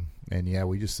 Yeah, And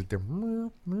we just sit there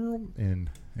and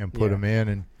put Yeah. them in,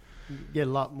 and get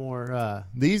a lot more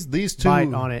these two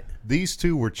bite on it. These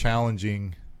two were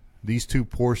challenging. These two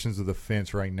portions of the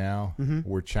fence right now Mm-hmm.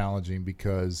 were challenging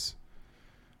because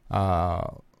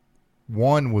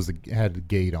one had a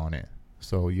gate on it,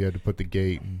 so you had to put the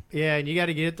gate. And, Yeah, and you got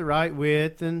to get it the right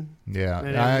width, and yeah, And I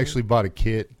everything. actually bought a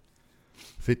kit,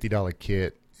 $50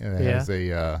 kit, and it Yeah. has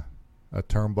a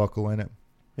turnbuckle in it.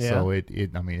 Yeah. So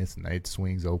it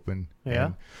swings open.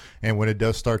 Yeah. And when it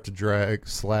does start to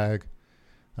slag,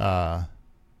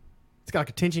 it's got like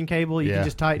a tension cable. You can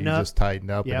just tighten up. Just tighten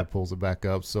up, and Yep. it pulls it back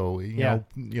up. So Yeah.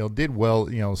 did well.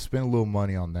 Spent a little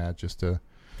money on that just to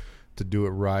do it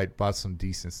right. Bought some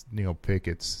decent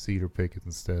pickets, cedar pickets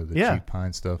instead of the Yeah. cheap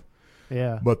pine stuff.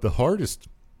 Yeah, But the hardest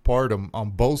part on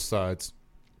both sides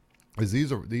is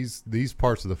these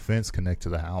parts of the fence connect to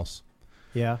the house,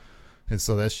 yeah, and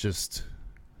so that's just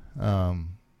now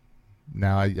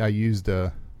I used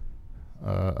a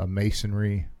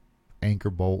masonry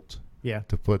anchor bolt yeah.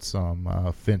 to put some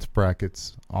fence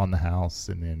brackets on the house,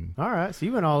 and then All right, so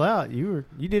you went all out. You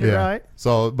did it right.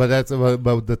 So, but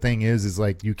the thing is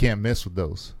like you can't mess with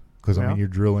those because I Yeah. mean you're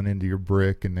drilling into your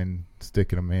brick and then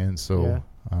sticking them in. So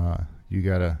you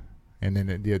gotta, and then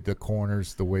the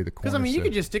corners, the way the corners. Because I mean, you sit.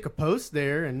 could just stick a post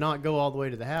there and not go all the way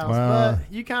to the house. Well-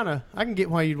 but you I can get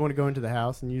why you'd want to go into the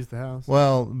house and use the house.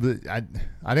 Well, I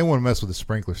didn't want to mess with the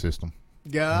sprinkler system.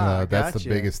 Yeah, That's the gotcha.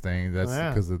 biggest thing. That's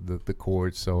Yeah. because of the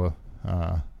cords. So, Did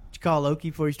you call Loki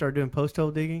before you started doing post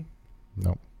hole digging?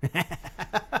 nope.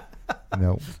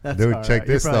 Nope. That's Dude, all check right.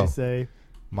 this You're probably though. safe.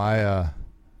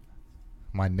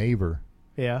 My neighbor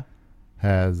Yeah.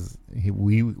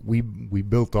 we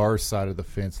built our side of the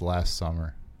fence last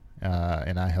summer,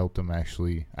 and I helped him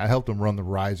run the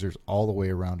risers all the way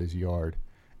around his yard,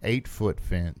 8-foot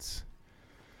fence.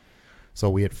 So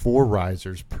we had 4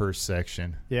 risers per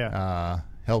section. Yeah.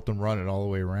 Helped him run it all the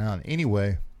way around.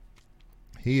 Anyway,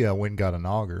 he went and got an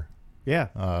auger Yeah.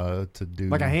 to do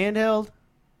Like a handheld.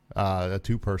 a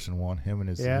 2-person one. Him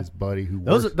and Yeah. his buddy who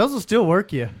Those works. will still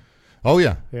work you. Oh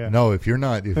yeah. Yeah. No, if you're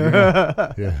not,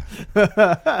 yeah,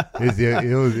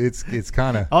 it's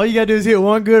kind of. All you gotta do is hit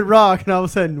one good rock, and all of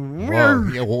a sudden, Well,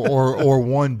 yeah, or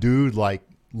one dude like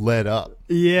let up.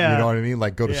 yeah. You know what I mean?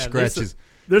 Like go to Yeah, scratch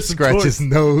there's some scratch torque. his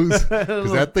nose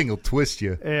because that thing will twist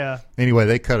you. Yeah. Anyway,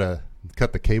 they cut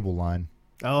the cable line,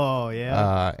 Oh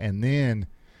yeah. and then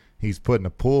he's putting a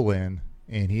pull in,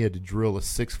 and he had to drill a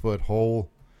 6-foot hole.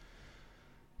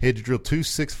 He had to drill 2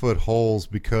 6-foot holes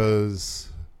because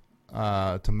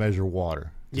to measure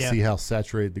water to Yeah. see how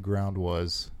saturated the ground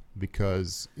was.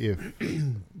 Because if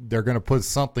they're going to put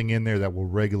something in there that will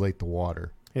regulate the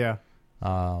water. yeah.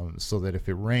 So that if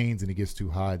it rains and it gets too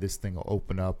high, this thing will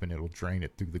open up and it'll drain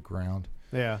it through the ground.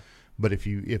 Yeah. But if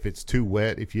it's too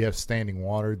wet, if you have standing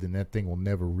water, then that thing will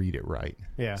never read it right.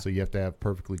 Yeah. So you have to have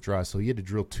perfectly dry. So he had to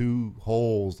drill 2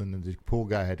 holes, and then the pool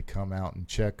guy had to come out and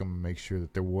check them and make sure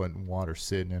that there wasn't water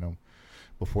sitting in them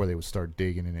before they would start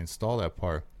digging and install that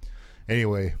part.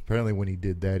 Anyway, apparently when he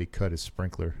did that, he cut his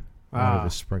sprinkler. One of Ah.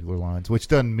 his sprinkler lines, which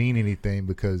doesn't mean anything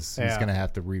because he's Yeah. going to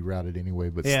have to reroute it anyway.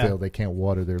 But Yeah. still, they can't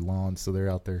water their lawns, so they're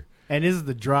out there. And this is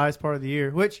the driest part of the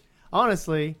year, which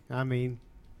honestly, I mean,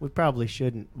 we probably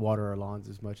shouldn't water our lawns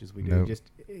as much as we do. Nope.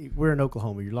 Just we're in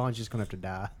Oklahoma. Your lawn's just gonna have to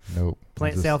die. Nope.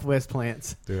 Plant Southwest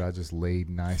plants. Dude, I just laid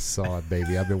nice sod,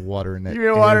 baby. I've been watering that. You've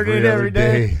been watering it every other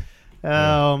day.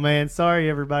 Oh man, sorry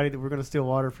everybody that we're gonna steal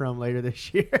water from later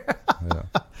this year. Yeah.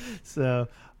 So,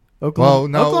 Oklahoma, Well,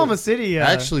 no, Oklahoma City.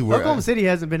 actually, we're- Oklahoma City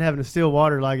hasn't been having to steal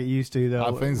water like it used to though. I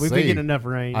was We've gonna been say, getting enough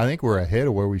rain. I think we're ahead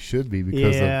of where we should be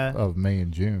because Yeah. of May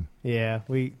and June. Yeah,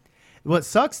 what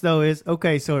sucks though is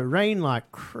okay, so it rained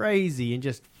like crazy and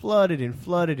just flooded and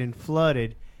flooded and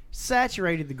flooded,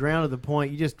 saturated the ground to the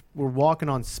point you just were walking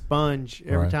on sponge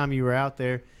every Right. time you were out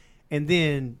there. And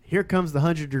then here comes the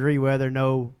 100-degree weather,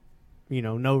 no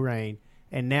rain,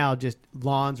 and now just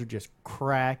lawns are just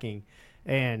cracking.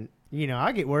 And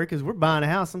I get worried because we're buying a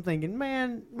house. I'm thinking,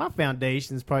 man, my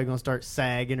foundation's probably going to start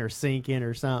sagging or sinking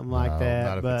or something like No, that.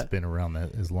 Not if it's been around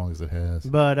that as long as it has.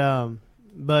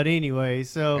 But anyway,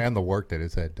 so And the work that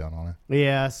it's had done on it.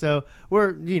 yeah, so we're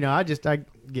I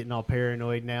getting all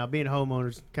paranoid now. Being a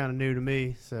homeowner's kind of new to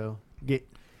me, so get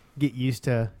used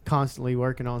to constantly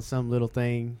working on some little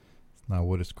thing. It's not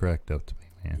what it's cracked up to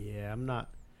be, man. Yeah, I'm not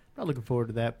looking forward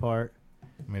to that part.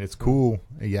 I mean, it's cool.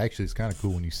 Yeah, actually, it's kind of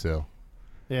cool when you sell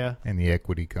Yeah, and the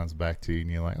equity comes back to you,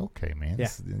 and you're like, okay, man, Yeah.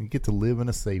 you get to live in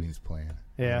a savings plan.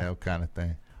 Yeah. Kind of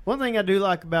thing. one thing I do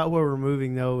like about where we're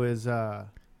moving though is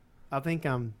I think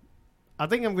I'm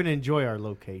going to enjoy our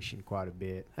location quite a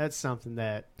bit. That's something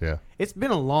that Yeah. it's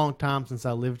been a long time since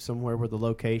I lived somewhere where the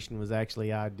location was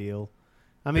actually ideal.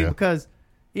 I mean, Yeah. because,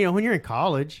 when you're in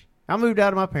college, I moved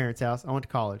out of my parents' house. I went to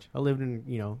college. I lived in,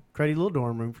 cruddy little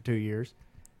dorm room for 2 years.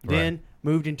 Then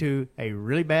moved into a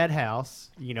really bad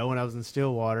house, when I was in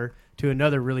Stillwater, to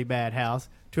another really bad house,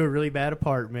 to a really bad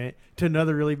apartment, to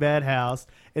another really bad house.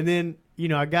 And then,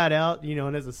 I got out,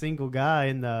 and as a single guy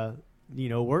in the,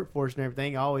 workforce and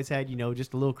everything, I always had,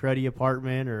 just a little cruddy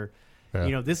apartment or,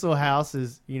 Yeah. this little house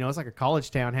is, it's like a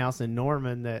college town house in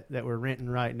Norman that we're renting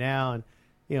right now. And,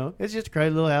 it's just a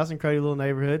cruddy little house in a cruddy little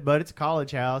neighborhood, but it's a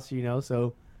college house,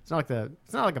 so it's not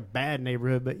like a bad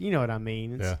neighborhood, but you know what I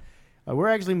mean. It's, we're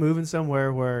actually moving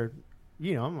somewhere where,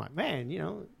 I'm like, man,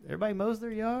 everybody mows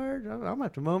their yard. I'm going to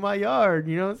have to mow my yard.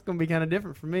 It's going to be kind of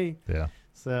different for me. Yeah.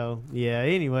 So, yeah,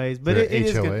 anyways. But Is it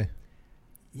is HOA. good.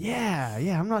 Yeah,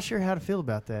 I'm not sure how to feel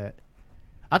about that.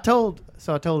 I told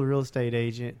a real estate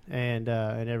agent and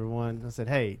everyone, I said,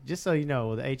 hey, just so you know,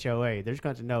 with the HOA, they're just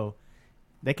going to know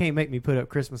they can't make me put up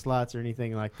Christmas lights or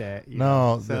anything like that. you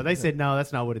know? So they said, no,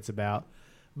 that's not what it's about.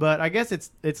 But I guess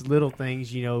it's little things,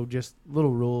 just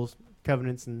little rules,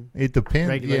 covenants, and It depends. Yeah.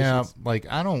 regulations. Like,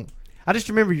 I just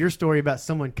remember your story about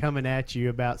someone coming at you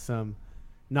about some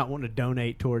not wanting to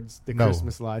donate towards the No.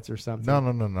 Christmas lights or something.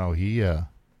 No.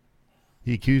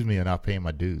 He accused me of not paying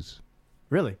my dues.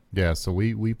 Really? Yeah. So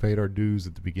we paid our dues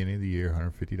at the beginning of the year,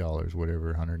 $150,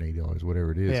 whatever, $180,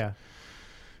 whatever it is. Yeah.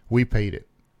 We paid it.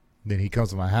 Then he comes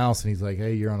to my house and he's like,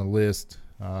 hey, you're on a list.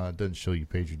 It doesn't show you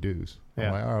paid your dues. Yeah.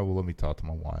 I'm like, all right, well, let me talk to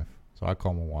my wife. So I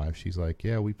call my wife. She's like,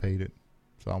 yeah, we paid it.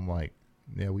 So I'm like,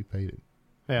 yeah, we paid it.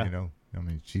 Yeah. I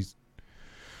mean, she's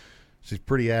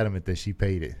pretty adamant that she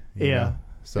paid it. you Yeah. know?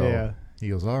 So Yeah. he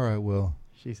goes, all right, well.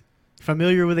 She's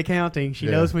familiar with accounting. She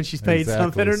Yeah, knows when she's paid exactly.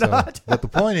 something or So- not. But the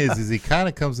point is he kind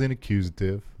of comes in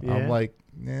accusative. Yeah. I'm like,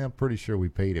 yeah, I'm pretty sure we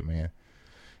paid it, man.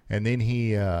 And then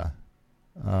he, I'm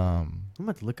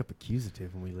about to look up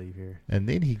accusative when we leave here. and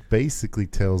then he basically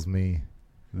tells me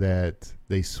that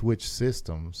they switched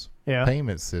systems, Yeah.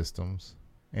 payment systems,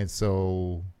 and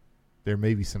so there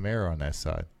may be some error on that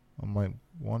side. I'm like,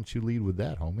 why don't you lead with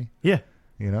that, homie? Yeah.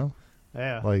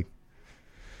 Yeah. Like.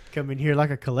 Come in here like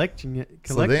a collector.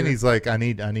 So then he's like, I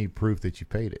need proof that you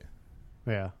paid it.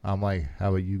 yeah. I'm like, how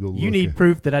about you go look? You need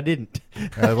proof that I didn't.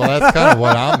 Well, that's kind of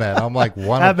what I'm at. I'm like,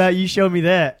 How about you show me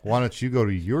that? why don't you go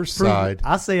to your Prove- side?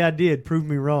 I say I did. Prove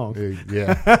me wrong.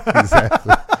 Yeah,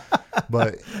 exactly.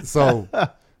 But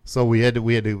so we had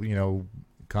to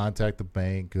contact the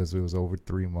bank because it was over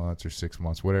 3 months or 6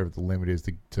 months, whatever the limit is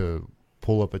to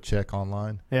pull up a check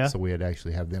online. Yeah. So we had to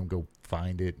actually have them go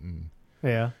find it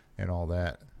Yeah. and all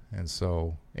that. And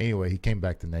so anyway, he came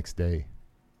back the next day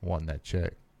wanting that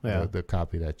check, Yeah. the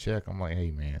copy of that check. I'm like,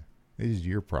 hey man, this is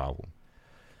your problem.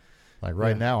 Like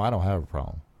right Yeah. now, I don't have a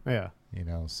problem. Yeah.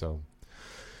 So,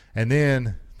 and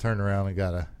then turned around and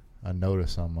got a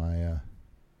notice on my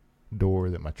door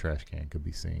that my trash can could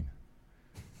be seen.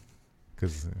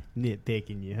 Because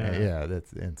Nitpicking you, huh? yeah,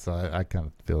 and so I kind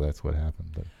of feel that's what happened.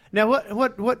 But Now,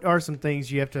 what are some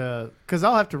things you have to? Because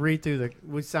I'll have to read through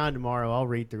we sign tomorrow. I'll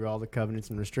read through all the covenants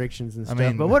and restrictions and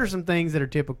stuff. But what are some things that are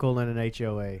typical in an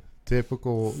HOA?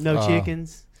 Typical. No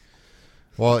chickens.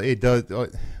 Well, it does.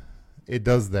 It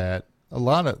does that a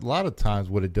lot of times.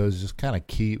 What it does is just kind of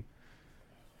keep.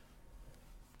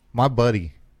 My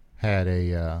buddy had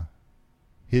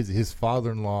his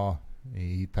father-in-law.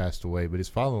 He passed away, but his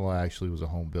father-in-law actually was a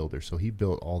home builder, so he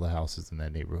built all the houses in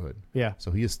that neighborhood. Yeah. So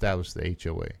he established the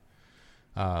HOA.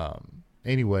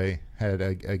 Anyway, had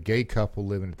a gay couple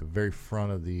living at the very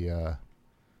front of the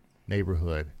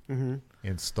neighborhood. Mm-hmm.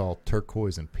 Installed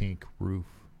turquoise and pink roof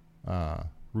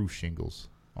shingles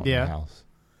on Yeah. the house.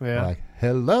 Yeah. Like,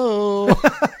 hello.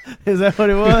 Is that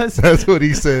what it was? That's what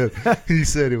he said. He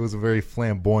said it was a very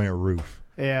flamboyant roof.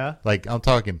 Yeah. Like, I'm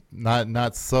talking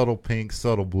not subtle pink,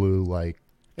 subtle blue, like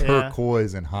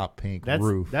turquoise and hot pink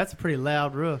roof. That's a pretty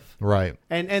loud roof. Right.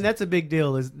 And that's a big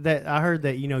deal. Is that I heard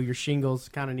that your shingles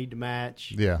kind of need to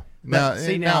match. Yeah.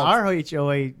 Now our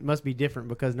HOA must be different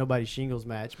because nobody's shingles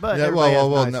match. But yeah,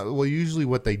 nice. well, usually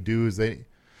what they do is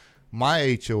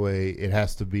my HOA, it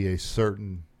has to be a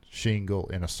certain shingle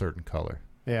in a certain color.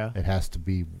 Yeah. It has to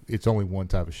be. It's only one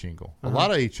type of shingle. A lot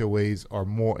of HOAs are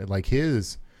more like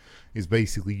his. Is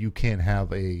basically you can't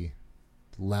have a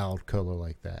loud color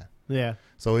like that. Yeah.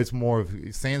 So it's more of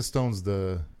sandstone's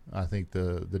I think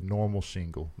the normal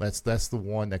shingle. That's the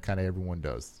one that kind of everyone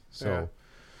does. So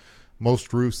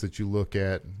most roofs that you look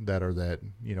at that are that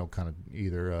kind of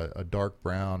either a dark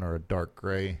brown or a dark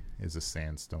gray is a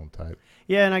sandstone type.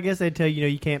 Yeah, and I guess they tell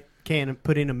you can't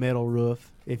put in a metal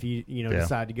roof if you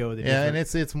decide to go with it. Yeah, and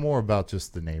it's more about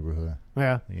just the neighborhood.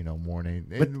 Yeah. More.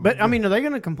 But I mean, are they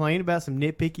going to complain about some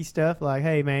nitpicky stuff like,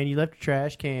 hey man, you left your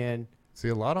trash can See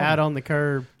a lot of out on the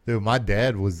curb? Dude, my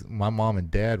mom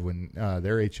and dad when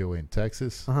their HOA in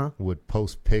Texas would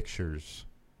post pictures,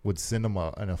 would send them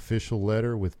an official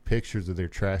letter with pictures of their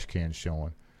trash cans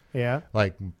showing. Yeah.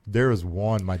 Like there was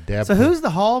one my dad. So who's the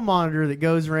hall monitor that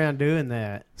goes around doing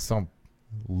that? Some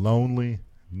lonely,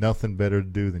 nothing better to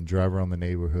do than drive around the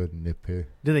neighborhood and nitpick.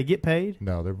 Do they get paid?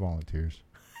 No, they're volunteers,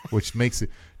 which makes it,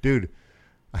 dude.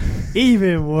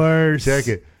 Even worse. Check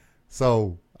it.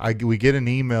 So we get an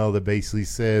email that basically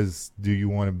says, "Do you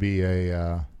want to be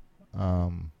a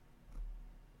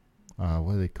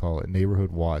what do they call it?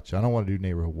 Neighborhood watch." I don't want to do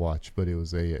neighborhood watch, but it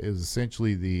was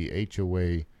essentially the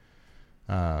HOA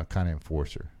kind of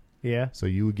enforcer. Yeah. So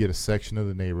you would get a section of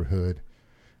the neighborhood,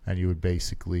 and you would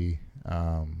basically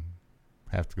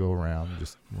have to go around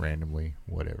just randomly,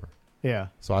 whatever. Yeah.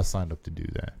 So I signed up to do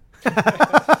that.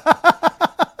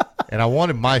 And I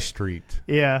wanted my street.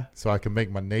 Yeah. So I can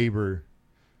make the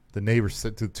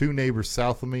two neighbors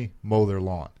south of me mow their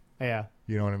lawn. Yeah.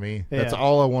 You know what I mean? Yeah. That's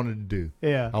all I wanted to do.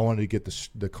 Yeah. I wanted to get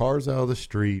the cars out of the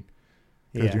street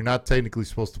because you're not technically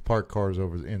supposed to park cars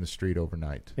in the street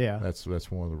overnight. Yeah. That's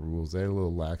one of the rules. They're a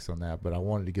little lax on that, but I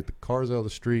wanted to get the cars out of the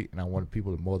street and I wanted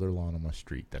people to mow their lawn on my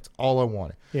street. That's all I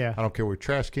wanted. Yeah. I don't care where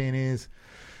trash can is.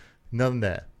 None of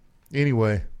that.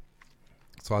 Anyway,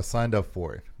 so I signed up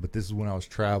for it. But this is when I was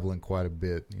traveling quite a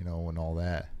bit, and all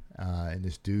that. And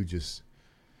this dude just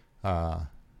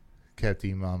kept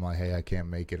emailing me, like, hey, I can't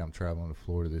make it. I'm traveling to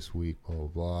Florida this week, blah, blah,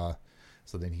 blah.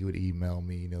 So then he would email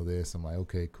me, this. I'm like,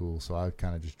 okay, cool. So I would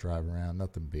kind of just drive around,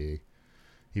 nothing big.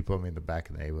 He put me in the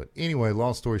back of the neighborhood. Anyway,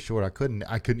 long story short, I couldn't.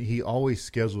 He always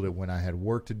scheduled it when I had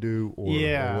work to do or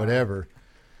whatever.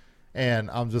 And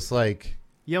I'm just like,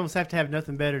 you almost have to have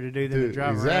nothing better to do than to drive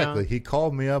around. Exactly. He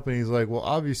called me up and he's like, well,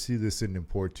 obviously this isn't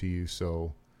important to you,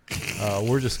 so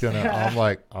we're just going to, I'm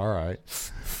like, all right.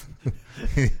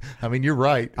 I mean, you're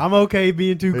right. I'm okay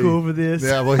being too cool for this.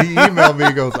 Yeah, well, he emailed me.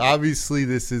 He goes, obviously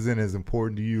this isn't as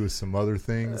important to you as some other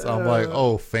things. I'm like,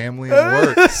 oh, family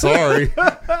and work. Sorry.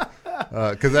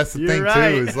 Because that's the thing,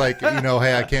 right. too, is like,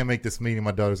 hey, I can't make this meeting.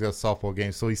 My daughter's got a softball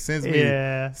game. So he sends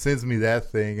me that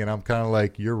thing, and I'm kind of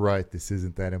like, you're right. This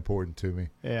isn't that important to me.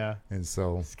 Yeah. And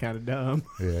so. It's kind of dumb.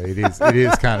 Yeah, it is. It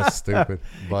is kind of stupid.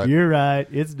 But you're right.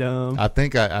 It's dumb. I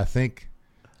think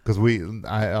because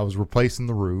I was replacing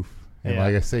the roof, and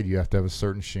like I said, you have to have a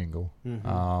certain shingle.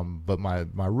 Mm-hmm. But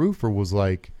my roofer was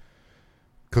like,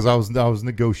 because I was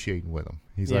negotiating with him.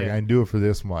 He's like, I can do it for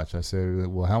this much. I said,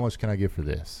 well, how much can I get for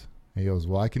this? And he goes,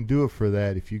 well, I can do it for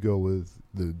that if you go with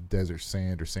the desert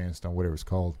sand or sandstone, whatever it's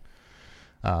called,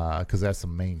 because that's the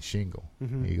main shingle.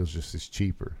 Mm-hmm. He goes, just it's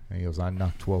cheaper. And he goes, I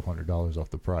knocked $1,200 off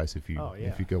the price if you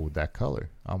go with that color.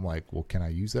 I'm like, well, can I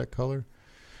use that color?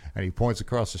 And he points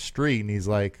across the street, and he's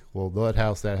like, well, that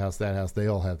house, they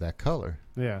all have that color.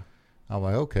 Yeah. I'm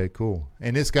like, okay, cool.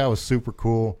 And this guy was super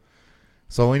cool.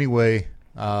 So anyway,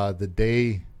 the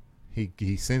day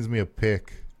he sends me a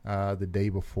pic the day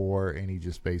before, and he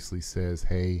just basically says,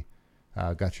 "Hey,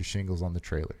 got your shingles on the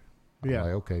trailer." I'm Yeah.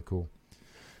 like, okay, cool.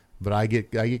 But I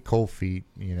get cold feet,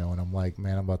 and I'm like,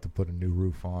 man, I'm about to put a new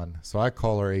roof on. So I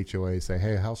call our HOA, say,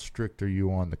 hey, how strict are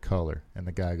you on the color? And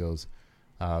the guy goes,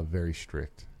 very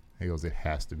strict. He goes, it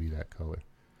has to be that color.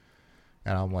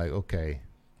 And I'm like, okay.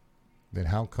 Then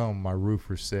how come my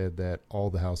roofer said that all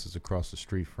the houses across the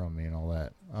street from me and all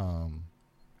that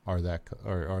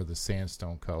are the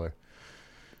sandstone color?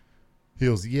 He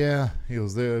goes, yeah. He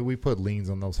goes, we put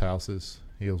liens on those houses.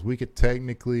 He goes, we could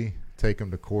technically take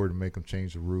them to court and make them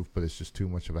change the roof, but it's just too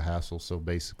much of a hassle. So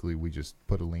basically, we just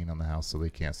put a lien on the house so they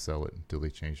can't sell it until they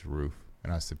change the roof.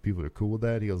 And I said, people are cool with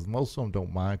that? He goes, most of them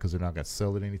don't mind because they're not going to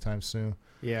sell it anytime soon.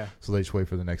 Yeah. So they just wait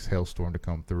for the next hailstorm to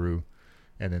come through.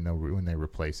 And then when they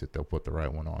replace it, they'll put the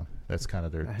right one on. That's kind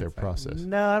of their process.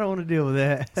 No, I don't want to deal with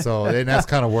that. So, and that's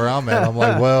kind of where I'm at. I'm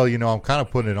like, well, I'm kind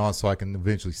of putting it on so I can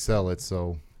eventually sell it.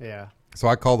 So Yeah. So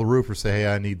I call the roofer, say,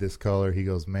 hey, I need this color. He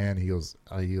goes, man, he goes,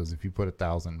 if you put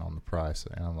 $1,000 on the price.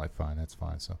 And I'm like, fine, that's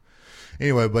fine. So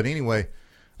anyway,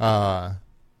 the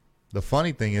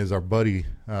funny thing is our buddy,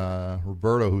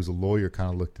 Roberto, who's a lawyer,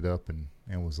 kind of looked it up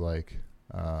and was like,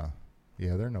 yeah,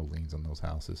 there are no liens on those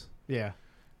houses. Yeah.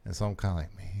 And so I'm kind of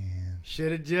like, man.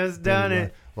 Should have just done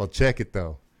it. Well, check it,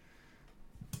 though.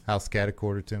 House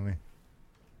catty-corner to me.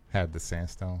 Had the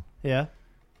sandstone. Yeah.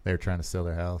 They were trying to sell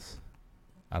their house.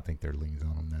 I think there are liens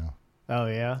on them now. Oh,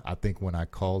 yeah? I think when I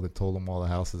called and told them all the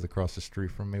houses across the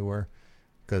street from me were,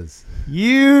 because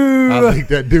I think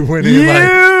that dude went in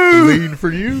like, lien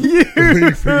for you.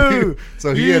 Lien for you.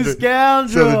 So he had to, scoundrel.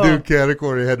 so the dude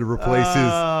catty-corner had to replace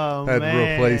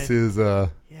his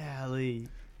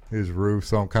roof.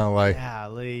 So I'm kind of like,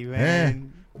 golly,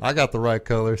 man. I got the right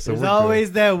color. So There's we're always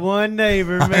good. that one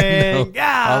neighbor, man. Golly.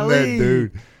 I'm that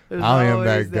dude. There's I am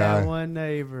always that guy. one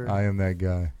neighbor. I am that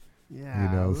guy.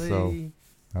 Yeah. So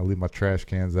I leave my trash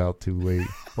cans out too late.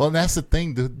 Well, and that's the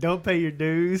thing, dude. Don't pay your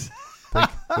dues.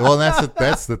 Well,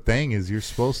 that's the thing is you're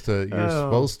supposed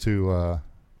to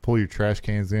pull your trash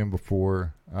cans in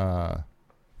before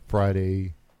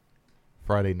Friday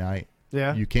night.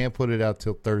 Yeah. You can't put it out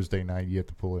till Thursday night. You have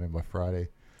to pull it in by Friday.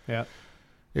 Yeah.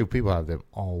 Dude, people have them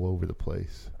all over the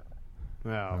place. Oh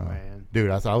man, dude,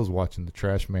 I was watching the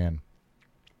trash man.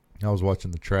 It's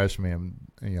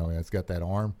got that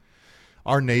arm.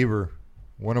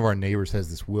 One of our neighbors has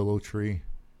this willow tree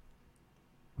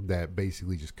that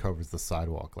basically just covers the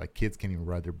sidewalk. Like kids can't even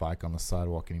ride their bike on the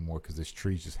sidewalk anymore because this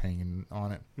tree's just hanging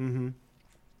on it. Mm-hmm.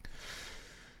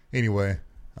 Anyway,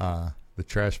 the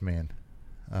trash man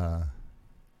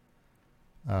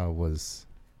was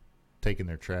taking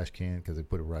their trash can because they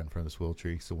put it right in front of this willow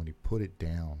tree. So when he went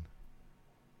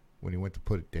to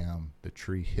put it down, the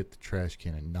tree hit the trash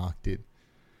can and knocked it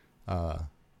out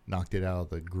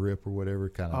of the grip or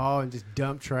whatever. And just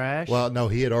dump trash? Well, no,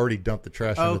 he had already dumped the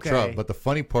trash in the truck. But the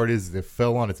funny part is it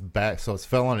fell on its back. So it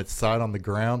fell on its side on the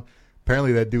ground.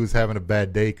 Apparently that dude was having a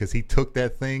bad day because he took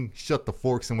that thing, shut the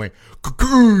forks, and went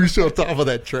shut on top of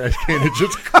that trash can and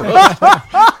just crushed it.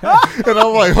 And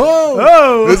I'm like,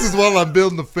 oh, this is while I'm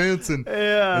building the fence. And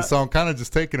so I'm kind of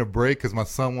just taking a break because my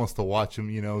son wants to watch him,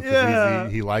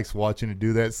 because he likes watching it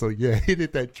do that. So, yeah, he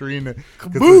hit that tree. And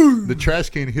the trash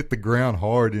can hit the ground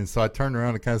hard. And so I turned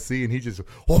around and kind of see, and he just,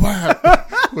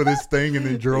 with his thing and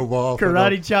then drove off.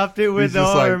 Karate chopped it with the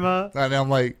arm. And I'm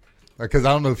like, because I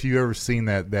don't know if you've ever seen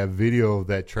that video of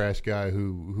that trash guy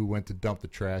who went to dump the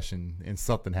trash and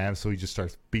something happened, so he just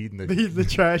starts beating the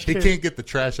trash can. He can't get the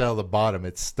trash out of the bottom.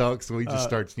 It's stuck, so he just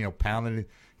starts, pounding it,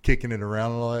 kicking it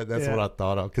around and all that. That's what I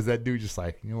thought of, because that dude just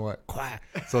like, you know what, quack.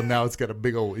 So now it's got a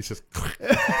big old, it's just,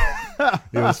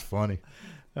 it was funny.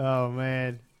 Oh,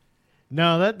 man.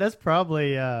 No, that's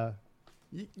probably, you got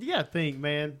to think,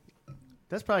 man,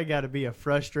 that's probably got to be a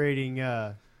frustrating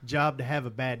job to have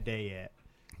a bad day at.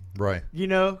 Right.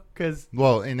 Because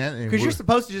you're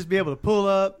supposed to just be able to pull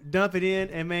up, dump it in,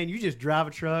 and, man, you just drive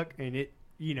a truck, and it,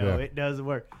 it doesn't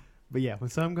work. But, yeah, when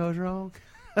something goes wrong,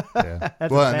 that's and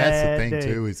that's the thing, day.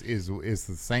 Too, is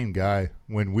the same guy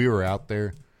when we were out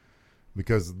there,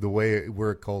 because the way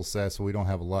we're at cul-de-sac, so we don't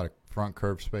have a lot of front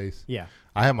curb space. Yeah.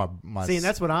 I have my See, and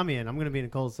that's what I'm in. I'm going to be in a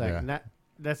cul-de-sac. And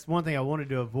that's one thing I wanted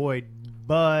to avoid,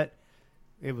 but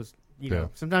it was...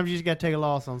 sometimes you just got to take a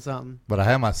loss on something. But I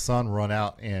had my son run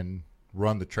out and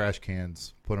run the trash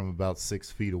cans, put them about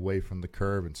 6 feet away from the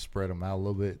curb and spread them out a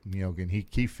little bit. And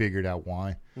he figured out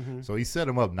why. Mm-hmm. So he set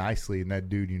them up nicely, and that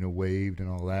dude, waved and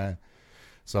all that.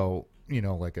 So,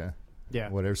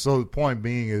 whatever. So the point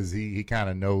being is he kind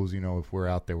of knows, if we're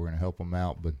out there, we're going to help him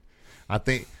out. But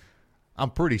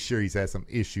I'm pretty sure he's had some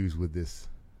issues with this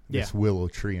willow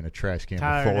tree in a trash can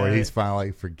before. He's finally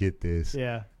like, forget this.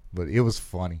 Yeah. but it was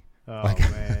funny. Oh, Like,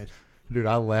 man. Dude,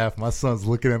 I laughed. My son's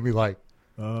looking at me like,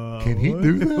 can he What-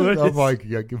 do that? what I'm is- like,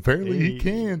 yeah, apparently he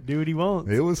can. Do what he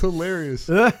wants. It was hilarious.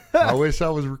 I wish I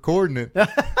was recording it.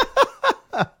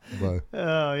 But Oh,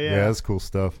 yeah, yeah. that's cool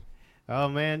stuff. Oh,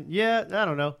 man. Yeah, I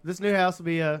don't know. This new house will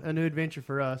be a new adventure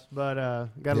for us, but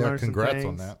got to Yeah, learn some congrats things.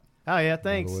 on that. Oh, yeah,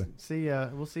 thanks. way. See,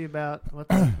 we'll see about what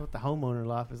the homeowner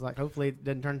life is like. Hopefully it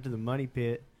doesn't turn into the money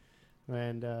pit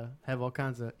and have all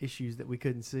kinds of issues that we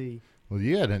couldn't see. Well,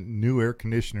 you had a new air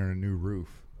conditioner and a new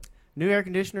roof. New air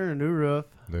conditioner and a new roof.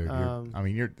 There, Um,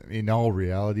 you're in all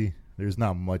reality. There's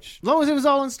not much, As long as it was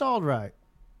all installed right.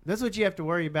 That's what you have to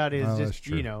worry about is Oh, that's just,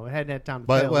 true. you know, it hadn't had time to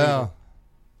but fail well, either.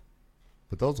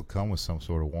 but those will come with some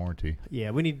sort of warranty.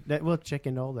 Yeah, we need that. We'll check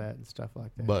into all that and stuff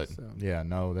like that. But so. yeah,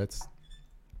 no, that's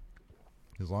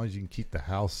as long as you can keep the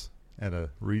house at a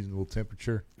reasonable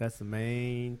temperature That's the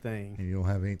main thing. and you don't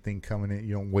have anything coming in.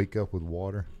 You don't wake up with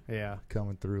water Yeah.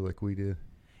 coming through like we did.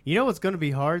 You know what's going to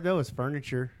be hard though is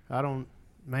furniture. We You don't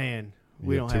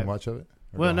have too have much of it.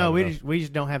 Or Well, don't no, have we enough?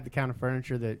 just don't have the kind of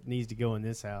furniture that needs to go in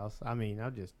this house. I mean,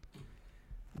 I've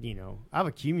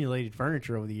accumulated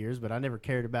furniture over the years, but I never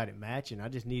cared about it matching. I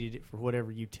just needed it for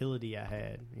whatever utility I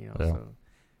had. Yeah. So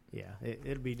yeah,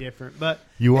 it'll be different. But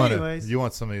You want anyways, you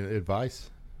want some advice?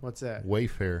 what's that?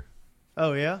 Wayfair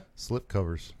Oh yeah, slip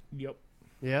covers. Yep.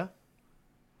 yeah.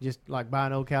 Just like buy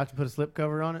an old couch and put a slip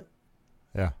cover on it.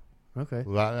 Yeah. Okay.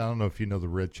 Well, I don't know if you know the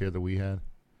red chair that we had.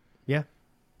 Yeah.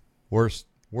 Worst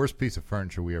piece of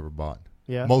furniture we ever bought.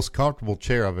 Yeah. Most comfortable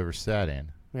chair I've ever sat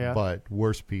in. Yeah. But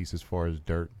worst piece as far as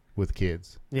dirt with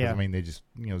kids. 'Cause, Yeah. I mean, they just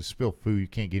spill food. You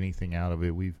can't get anything out of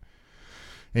it.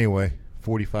 Anyway,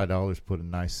 $45 put a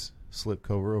nice slip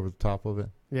cover over the top of it.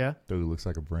 Yeah. Dude, it looks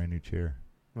like a brand new chair.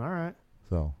 All right.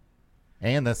 So,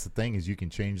 and that's the thing is you can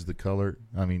change the color.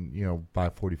 I mean, buy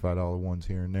 $45 ones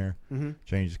here and there. Mm-hmm.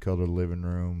 Change the color of the living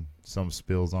room. Some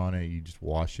spills on it, you just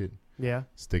wash it, Yeah.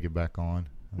 stick it back on.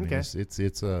 I mean, Okay. it's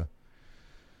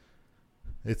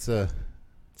a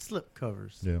Slip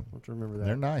covers. yeah. Let's remember that.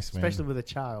 They're nice, man. Especially with a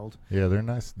child. Yeah, they're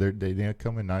nice. They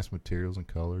come in nice materials and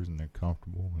colors, and they're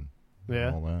comfortable and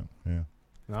Yeah. all that. Yeah,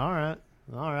 All right.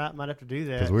 Might have to do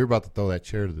that. because we were about to throw that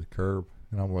chair to the curb,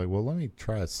 and I'm like, well, let me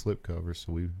try a slip cover.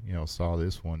 So we, saw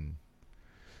this one.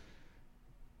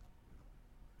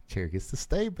 Chair gets to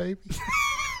stay, baby.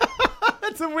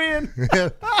 That's a win.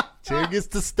 Chair gets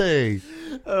to stay.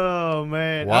 Oh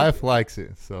man, Wife likes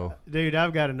it, so dude,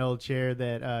 I've got an old chair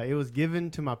that it was given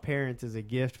to my parents as a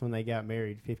gift when they got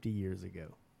married 50 years ago,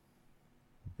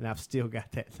 and I've still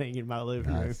got that thing in my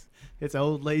living room. nice. It's an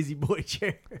old lazy boy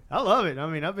chair. I love it. I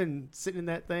mean, I've been sitting in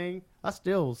that thing. I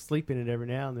still sleep in it every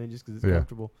now and then just because it's Yeah.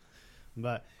 comfortable.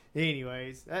 But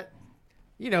anyways,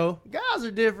 guys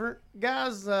are different.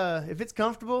 Guys, if it's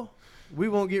comfortable, we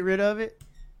won't get rid of it.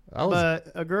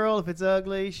 But a girl, if it's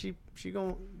ugly,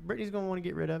 Brittany's gonna want to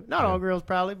get rid of it. Not all girls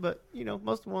probably, but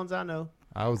most of the ones I know.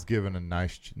 I was given a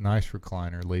nice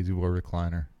recliner, lazy boy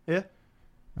recliner. Yeah.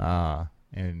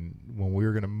 And when we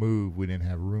were gonna move, we didn't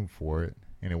have room for it,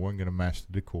 and it wasn't gonna match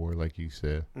the decor, like you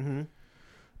said.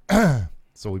 Mm-hmm.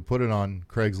 So we put it on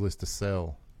Craigslist to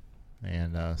sell,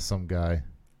 and some guy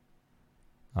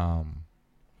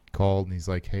called and he's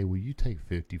like, "Hey, will you take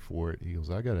 $50 for it?" He goes,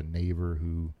 "I got a neighbor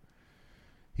who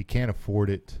he can't afford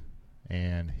it,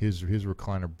 and his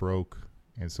recliner broke,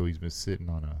 and so he's been sitting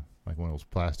on one of those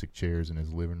plastic chairs in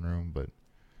his living room." But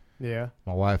Yeah.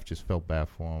 my wife just felt bad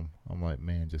for him. I'm like,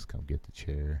 "Man, just come get the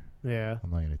chair. Yeah. I'm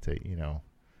not gonna take,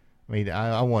 I mean,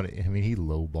 I want it. I mean, he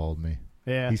lowballed me.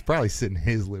 Yeah. He's probably sitting in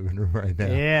his living room right now.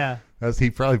 Yeah.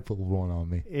 He probably pulled one on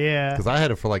me Yeah. because I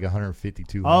had it for like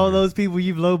 152. All those people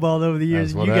you've lowballed over the years,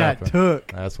 That's and what you happened. got took.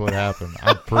 That's what happened.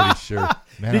 I'm pretty sure.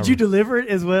 Man, Did you deliver it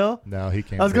as well? No, he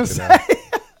can't. I was pick gonna it say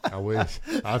up. I wish.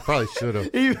 I probably should have.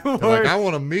 even Like, worse. I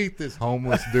want to meet this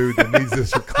homeless dude that needs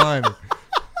this recliner.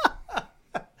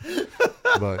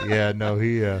 But yeah, no,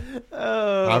 he.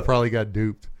 I probably got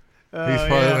duped. He's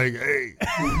probably like, "Hey,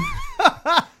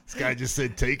 this guy just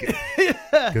said take it,"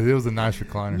 because it was a nice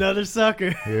recliner. Another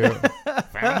sucker. Yeah,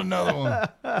 found another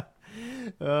one.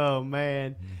 Oh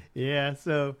man, yeah.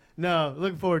 So no,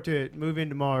 looking forward to it. Move in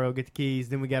tomorrow, get the keys.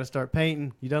 Then we got to start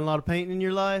painting. You done a lot of painting in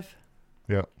your life?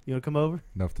 Yeah, You want to come over?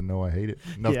 enough to know I hate it.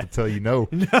 Enough Yeah. to tell you no.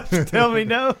 Tell me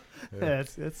no.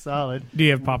 That's solid. Do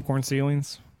you have popcorn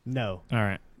ceilings? No. All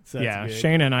right. So that's yeah, good.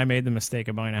 Shayna and I made the mistake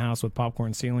of buying a house with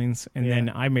popcorn ceilings, and Yeah.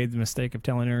 then I made the mistake of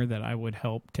telling her that I would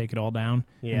help take it all down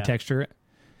Yeah. and texture it.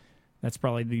 That's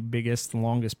probably the biggest,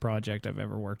 longest project I've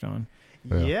ever worked on.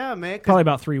 Yeah, man. 'Cause Probably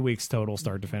about 3 weeks total,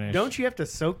 start to finish. don't you have to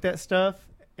soak that stuff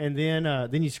and then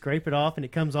you scrape it off and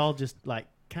it comes all just like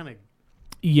kind of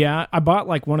Yeah, I bought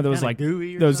like one of those Kinda like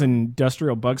gooey or those something?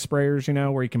 industrial bug sprayers,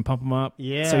 where you can pump them up. So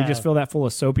you Yeah. just fill that full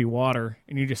of soapy water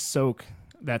and you just soak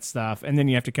that stuff, and then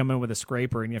you have to come in with a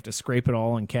scraper and you have to scrape it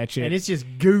all and catch it. And it's just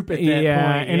goop at that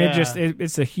yeah, point. and Yeah.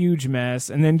 it's a huge mess.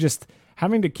 And then just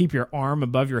having to keep your arm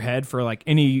above your head for like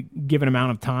any given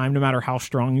amount of time, no matter how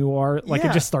strong you are, like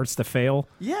Yeah. it just starts to fail.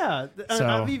 Yeah,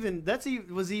 So-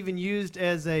 was even used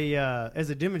as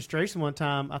a demonstration one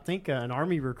time. I think an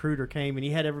Army recruiter came and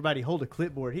he had everybody hold a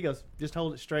clipboard. He goes, "Just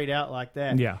hold it straight out like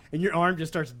that." Yeah. and your arm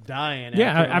just starts dying.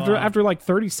 Yeah, after after like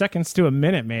 30 seconds to a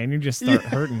minute, man, you just start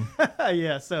hurting.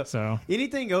 yeah. So, So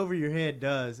anything over your head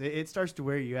does it starts to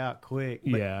wear you out quick.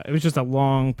 But yeah, it was just a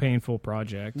long, painful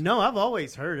project. no, I've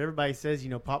always heard everybody says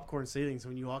popcorn ceilings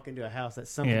when you walk into a house. That's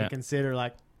something Yeah. to consider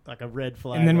like a red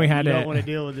flag. And then we Like, had you a- don't want to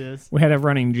deal with this. We had a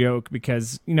running joke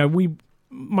because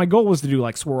my goal was to do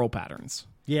like swirl patterns,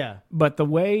 Yeah. but the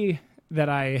way that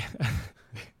I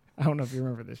don't know if you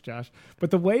remember this, Josh,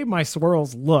 but the way my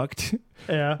swirls looked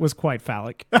Yeah. was quite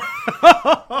phallic.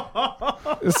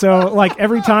 So like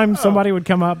every time somebody would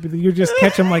come up, you just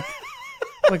catch them like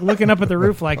looking up at the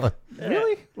roof, like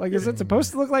really, like is it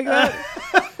supposed to look like that?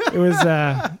 It was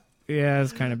yeah, it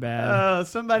was kind of bad.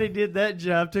 Somebody did that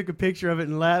job, took a picture of it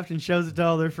and laughed and shows it to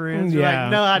all their friends. You're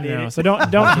like, no, I did it. So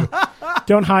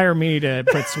don't hire me to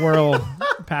put swirl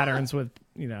patterns with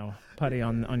putty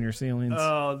on your ceilings.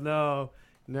 Oh no!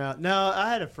 I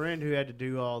had a friend who had to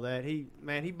do all that. He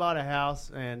bought a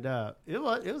house and it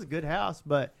was a good house,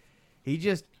 but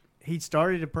he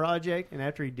started a project, and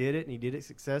after he did it and he did it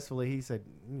successfully, he said,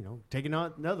 taking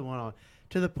on another one on,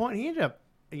 to the point he ended up,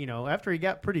 after he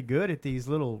got pretty good at these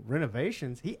little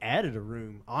renovations, he added a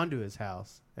room onto his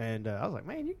house, and I was like,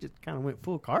 man, you just kind of went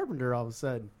full carpenter all of a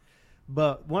sudden.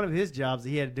 But one of his jobs that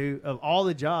he had to do, of all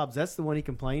the jobs, that's the one he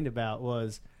complained about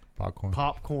was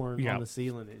popcorn Yeah. on the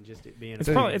ceiling and just it being.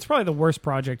 It's probably the worst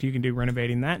project you can do,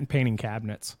 renovating that and painting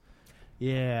cabinets.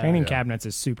 yeah. Painting cabinets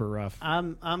is super rough.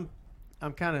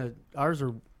 I'm kind of, ours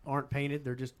aren't painted.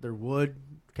 They're wood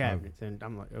cabinets, and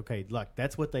I'm like, okay, look,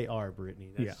 that's what they are, Brittany.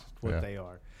 That's what they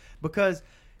are. Because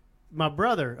my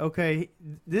brother, okay,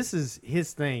 this is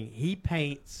his thing. He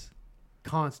paints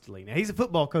constantly. Now he's a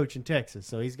football coach in Texas,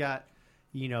 so he's got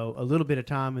a little bit of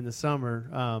time in the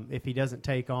summer if he doesn't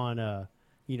take on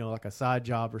like a side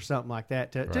job or something like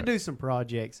that to do some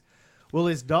projects. Well,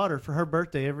 his daughter, for her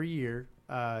birthday every year,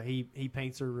 he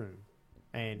paints her room,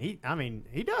 and he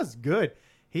does good.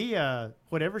 He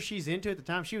whatever she's into at the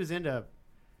time, she was into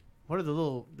what are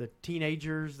the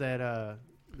teenagers that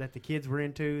the kids were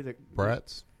into,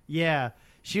 Bratz yeah,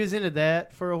 she was into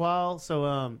that for a while.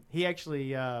 So he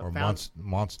actually or found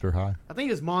Monster High. I think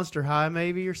it was Monster High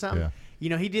maybe or something.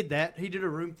 Yeah. He did that. He did a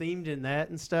room themed in that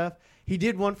and stuff. He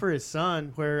did one for his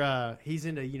son where he's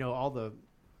into all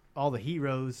the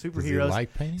heroes, Does he superheroes.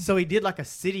 like painting? So he did like a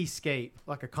cityscape,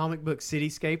 like a comic book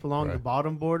cityscape along the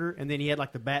bottom border, and then he had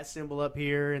like the bat symbol up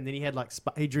here, and then he had like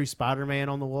he drew Spider-Man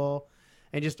on the wall,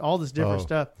 and just all this different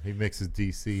stuff. He mixes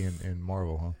DC and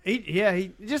Marvel, huh?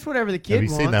 He just whatever the kid Have you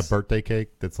wants. seen that birthday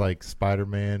cake that's like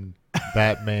Spider-Man,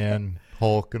 Batman,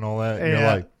 Hulk, and all that? And Yeah. you're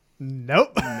like,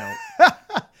 nope.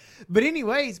 But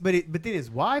anyways, but then his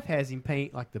wife has him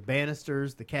paint like the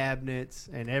banisters, the cabinets,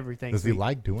 and everything. does So he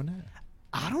like doing that?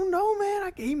 I don't know,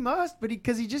 man. He must, but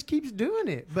because he just keeps doing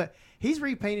it. But he's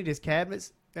repainted his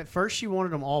cabinets. At first, she wanted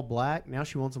them all black. Now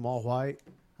she wants them all white.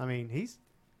 I mean,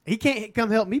 he can't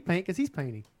come help me paint because he's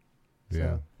painting.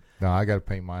 Yeah. So, No, I got to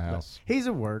paint my house. he's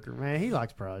a worker, man. He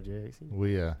likes projects.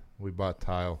 We bought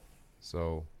tile,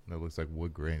 so it looks like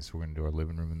wood grain. So we're gonna do our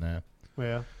living room in that.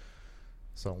 Well,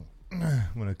 So I'm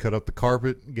gonna cut up the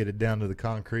carpet, get it down to the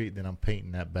concrete, then I'm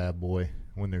painting that bad boy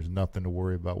when there's nothing to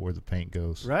worry about where the paint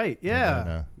goes. right, yeah. And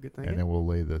then, Good thing. and then we'll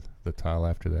lay the tile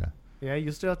after that. Yeah,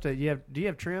 you still have to. Do you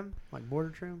have trim, like border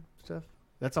trim stuff?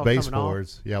 That's all coming off.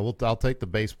 Baseboards. Yeah, I'll take the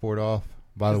baseboard off.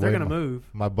 By the 'Cause way, they're gonna move.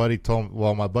 My buddy told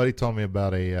me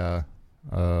about a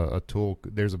tool.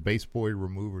 There's a baseboard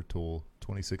remover tool,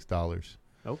 $26,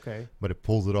 Okay. but it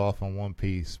pulls it off on one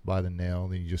piece by the nail.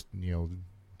 Then you just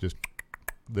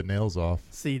the nails off.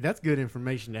 See, that's good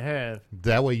information to have.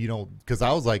 That way you don't. Because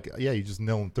I was like, yeah, you just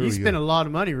nail them through. You spend a lot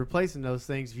of money replacing those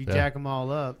things if you jack them all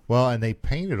up. Well, and they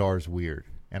painted ours weird,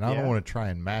 and I Yeah. don't want to try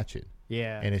and match it.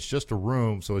 Yeah. And it's just a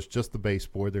room, so it's just the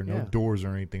baseboard. There are no Yeah. doors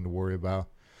or anything to worry about.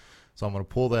 So I'm gonna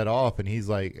pull that off, and he's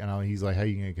like, how are you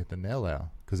gonna get the nail out?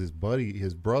 Because his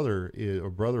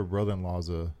brother-in-law is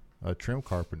a trim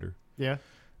carpenter. Yeah.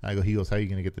 And he goes, how are you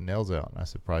gonna get the nails out? And I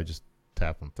said, probably just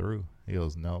tap them through. He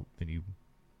goes, no, then you're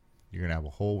gonna have a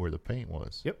hole where the paint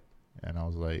was. Yep. And I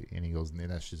was like, and he goes, and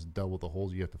that's just double the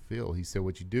holes you have to fill. He said,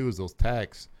 what you do is those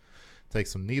tacks take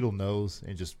some needle nose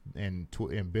and just and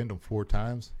bend them 4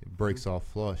 times. It breaks off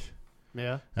flush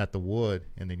Yeah. at the wood,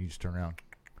 and then you just turn around,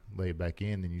 lay it back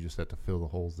in. Then you just have to fill the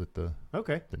holes that the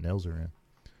nails are in.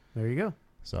 There you go.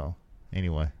 So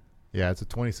anyway, yeah, it's a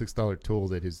 $26 tool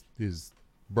that his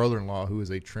brother-in-law, who is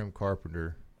a trim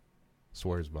carpenter,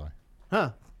 swears by.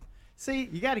 Huh. See,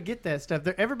 you got to get that stuff.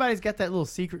 Everybody's got that little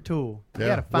secret tool. You Yeah.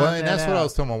 got to find Well, and that that's what out. I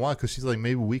was telling my wife, because she's like,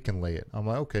 maybe we can lay it. I'm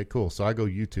like, okay, cool. So I go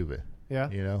YouTube it. Yeah.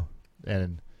 You know,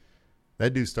 and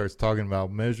that dude starts talking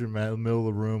about measure the middle of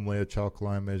the room, lay a chalk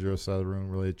line, measure outside the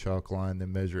room, lay a chalk line,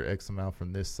 then measure X amount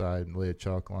from this side and lay a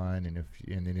chalk line. And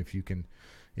then if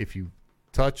you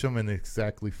touch them and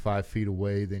exactly 5 feet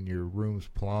away, then your room's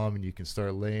plumb and you can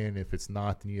start laying. If it's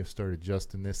not, then you have to start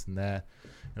adjusting this and that.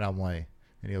 And I'm like,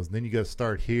 and he goes, then you got to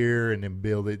start here and then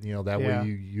build it. You know, that Yeah. way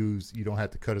you don't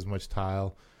have to cut as much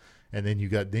tile. And then you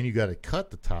got to cut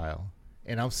the tile.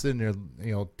 And I'm sitting there,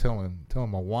 you know, telling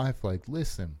my wife, like,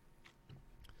 listen.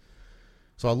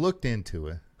 So I looked into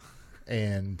it,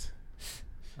 and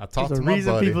I talked There's to a my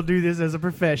reason buddy. people do this as a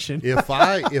profession. If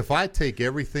I take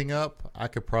everything up, I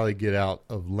could probably get out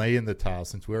of laying the tile.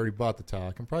 Since we already bought the tile,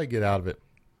 I can probably get out of it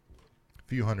a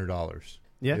few $100s.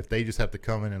 Yeah. If they just have to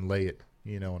come in and lay it,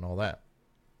 you know, and all that.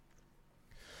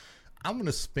 I'm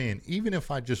gonna spend, even if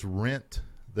I just rent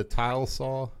the tile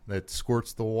saw that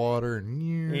squirts the water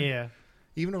and Yeah.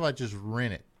 even if I just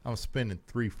rent it, I'm spending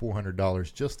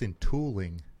 $300-400 just in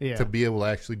tooling Yeah. to be able to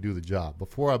actually do the job.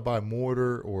 Before I buy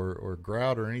mortar or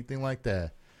grout or anything like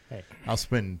that, Hey. I'm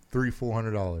spending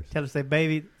 $300-400. Tell her, say,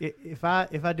 baby, if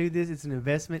I do this, it's an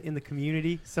investment in the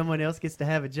community. Someone else gets to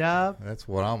have a job. That's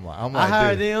what I'm like. I'm I like,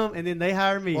 hire dude, them, and then they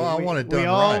hire me. Well, I want it done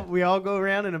right. We all go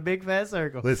around in a big fat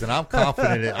circle. listen, I'm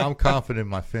confident. I'm confident in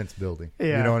my fence building.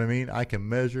 Yeah. You know what I mean? I can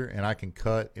measure and I can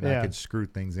cut and Yeah. I can screw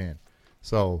things in.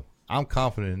 So I'm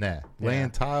confident in that. Yeah. Laying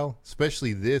tile,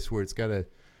 especially this where it's got a,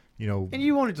 you know, And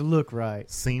you want it to look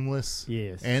right. seamless.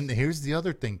 Yes. And here's the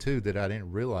other thing too that I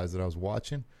didn't realize that I was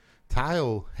watching.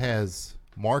 Tile has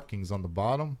markings on the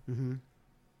bottom Mm-hmm.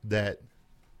 that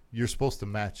you're supposed to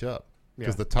match up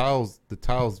because Yeah. the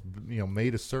tiles you know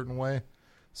made a certain way.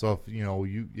 So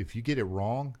if you get it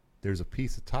wrong, there's a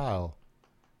piece of tile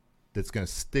that's going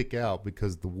to stick out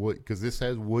because this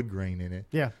has wood grain in it.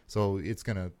 Yeah. So it's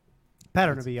going to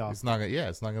Pattern to be off. It's not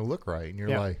gonna look right, and you're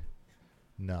Yeah. like,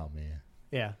 no, man.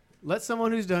 Yeah. Let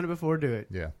someone who's done it before do it.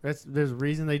 Yeah. There's a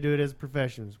reason they do it as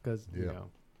professionals because you Yeah. know,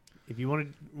 if you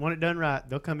want it done right,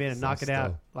 they'll come in and Some knock it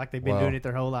out stuff. like they've been Well, doing it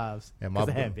their whole lives. And 'Cause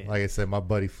they have been. like I said, my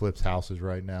buddy flips houses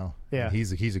right now. Yeah. And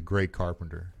he's a great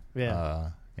carpenter. Yeah.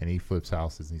 And he flips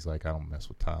houses, and he's like, I don't mess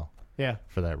with tile Yeah.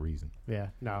 for that reason. Yeah.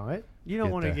 No, you don't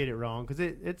Get want to that. get it wrong because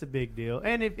it's a big deal.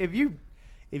 And if you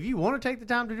want to take the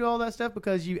time to do all that stuff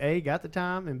because you A, got the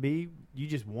time, and B, you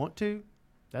just want to,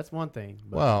 that's one thing.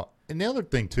 But Well, and the other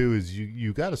thing too is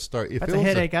you got to start. If that's it a was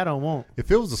headache I don't want. if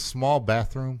it was a small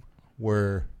bathroom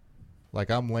where,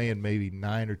 like, I'm laying maybe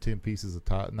 9 or 10 pieces of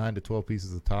tile, 9 to 12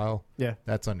 pieces of tile, Yeah.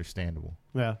 that's understandable.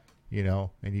 Yeah. You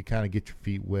know, and you kind of get your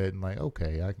feet wet and like,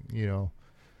 okay,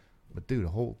 but dude, a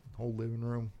whole living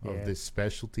room Yeah. of this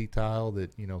specialty tile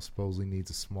that supposedly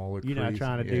needs a smaller. You're not crease.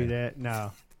 trying to Yeah. do that.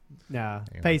 No.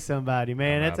 Anyway, Pay somebody,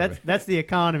 man. I'm out of That's the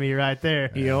economy right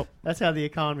there. Yep. That's how the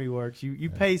economy works. You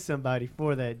pay somebody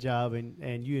for that job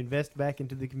and you invest back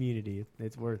into the community.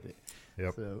 It's worth it.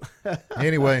 Yep. So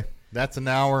Anyway, that's an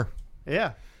hour.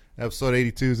 yeah. Episode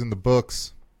 82 is in the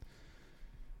books.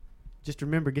 Just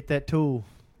remember, get that tool.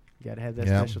 You got to have that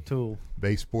Yep. special tool.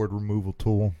 Baseboard removal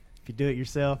tool. If you do it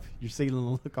yourself, your ceiling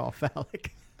will look all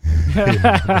phallic.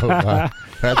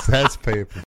 That's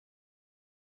paper.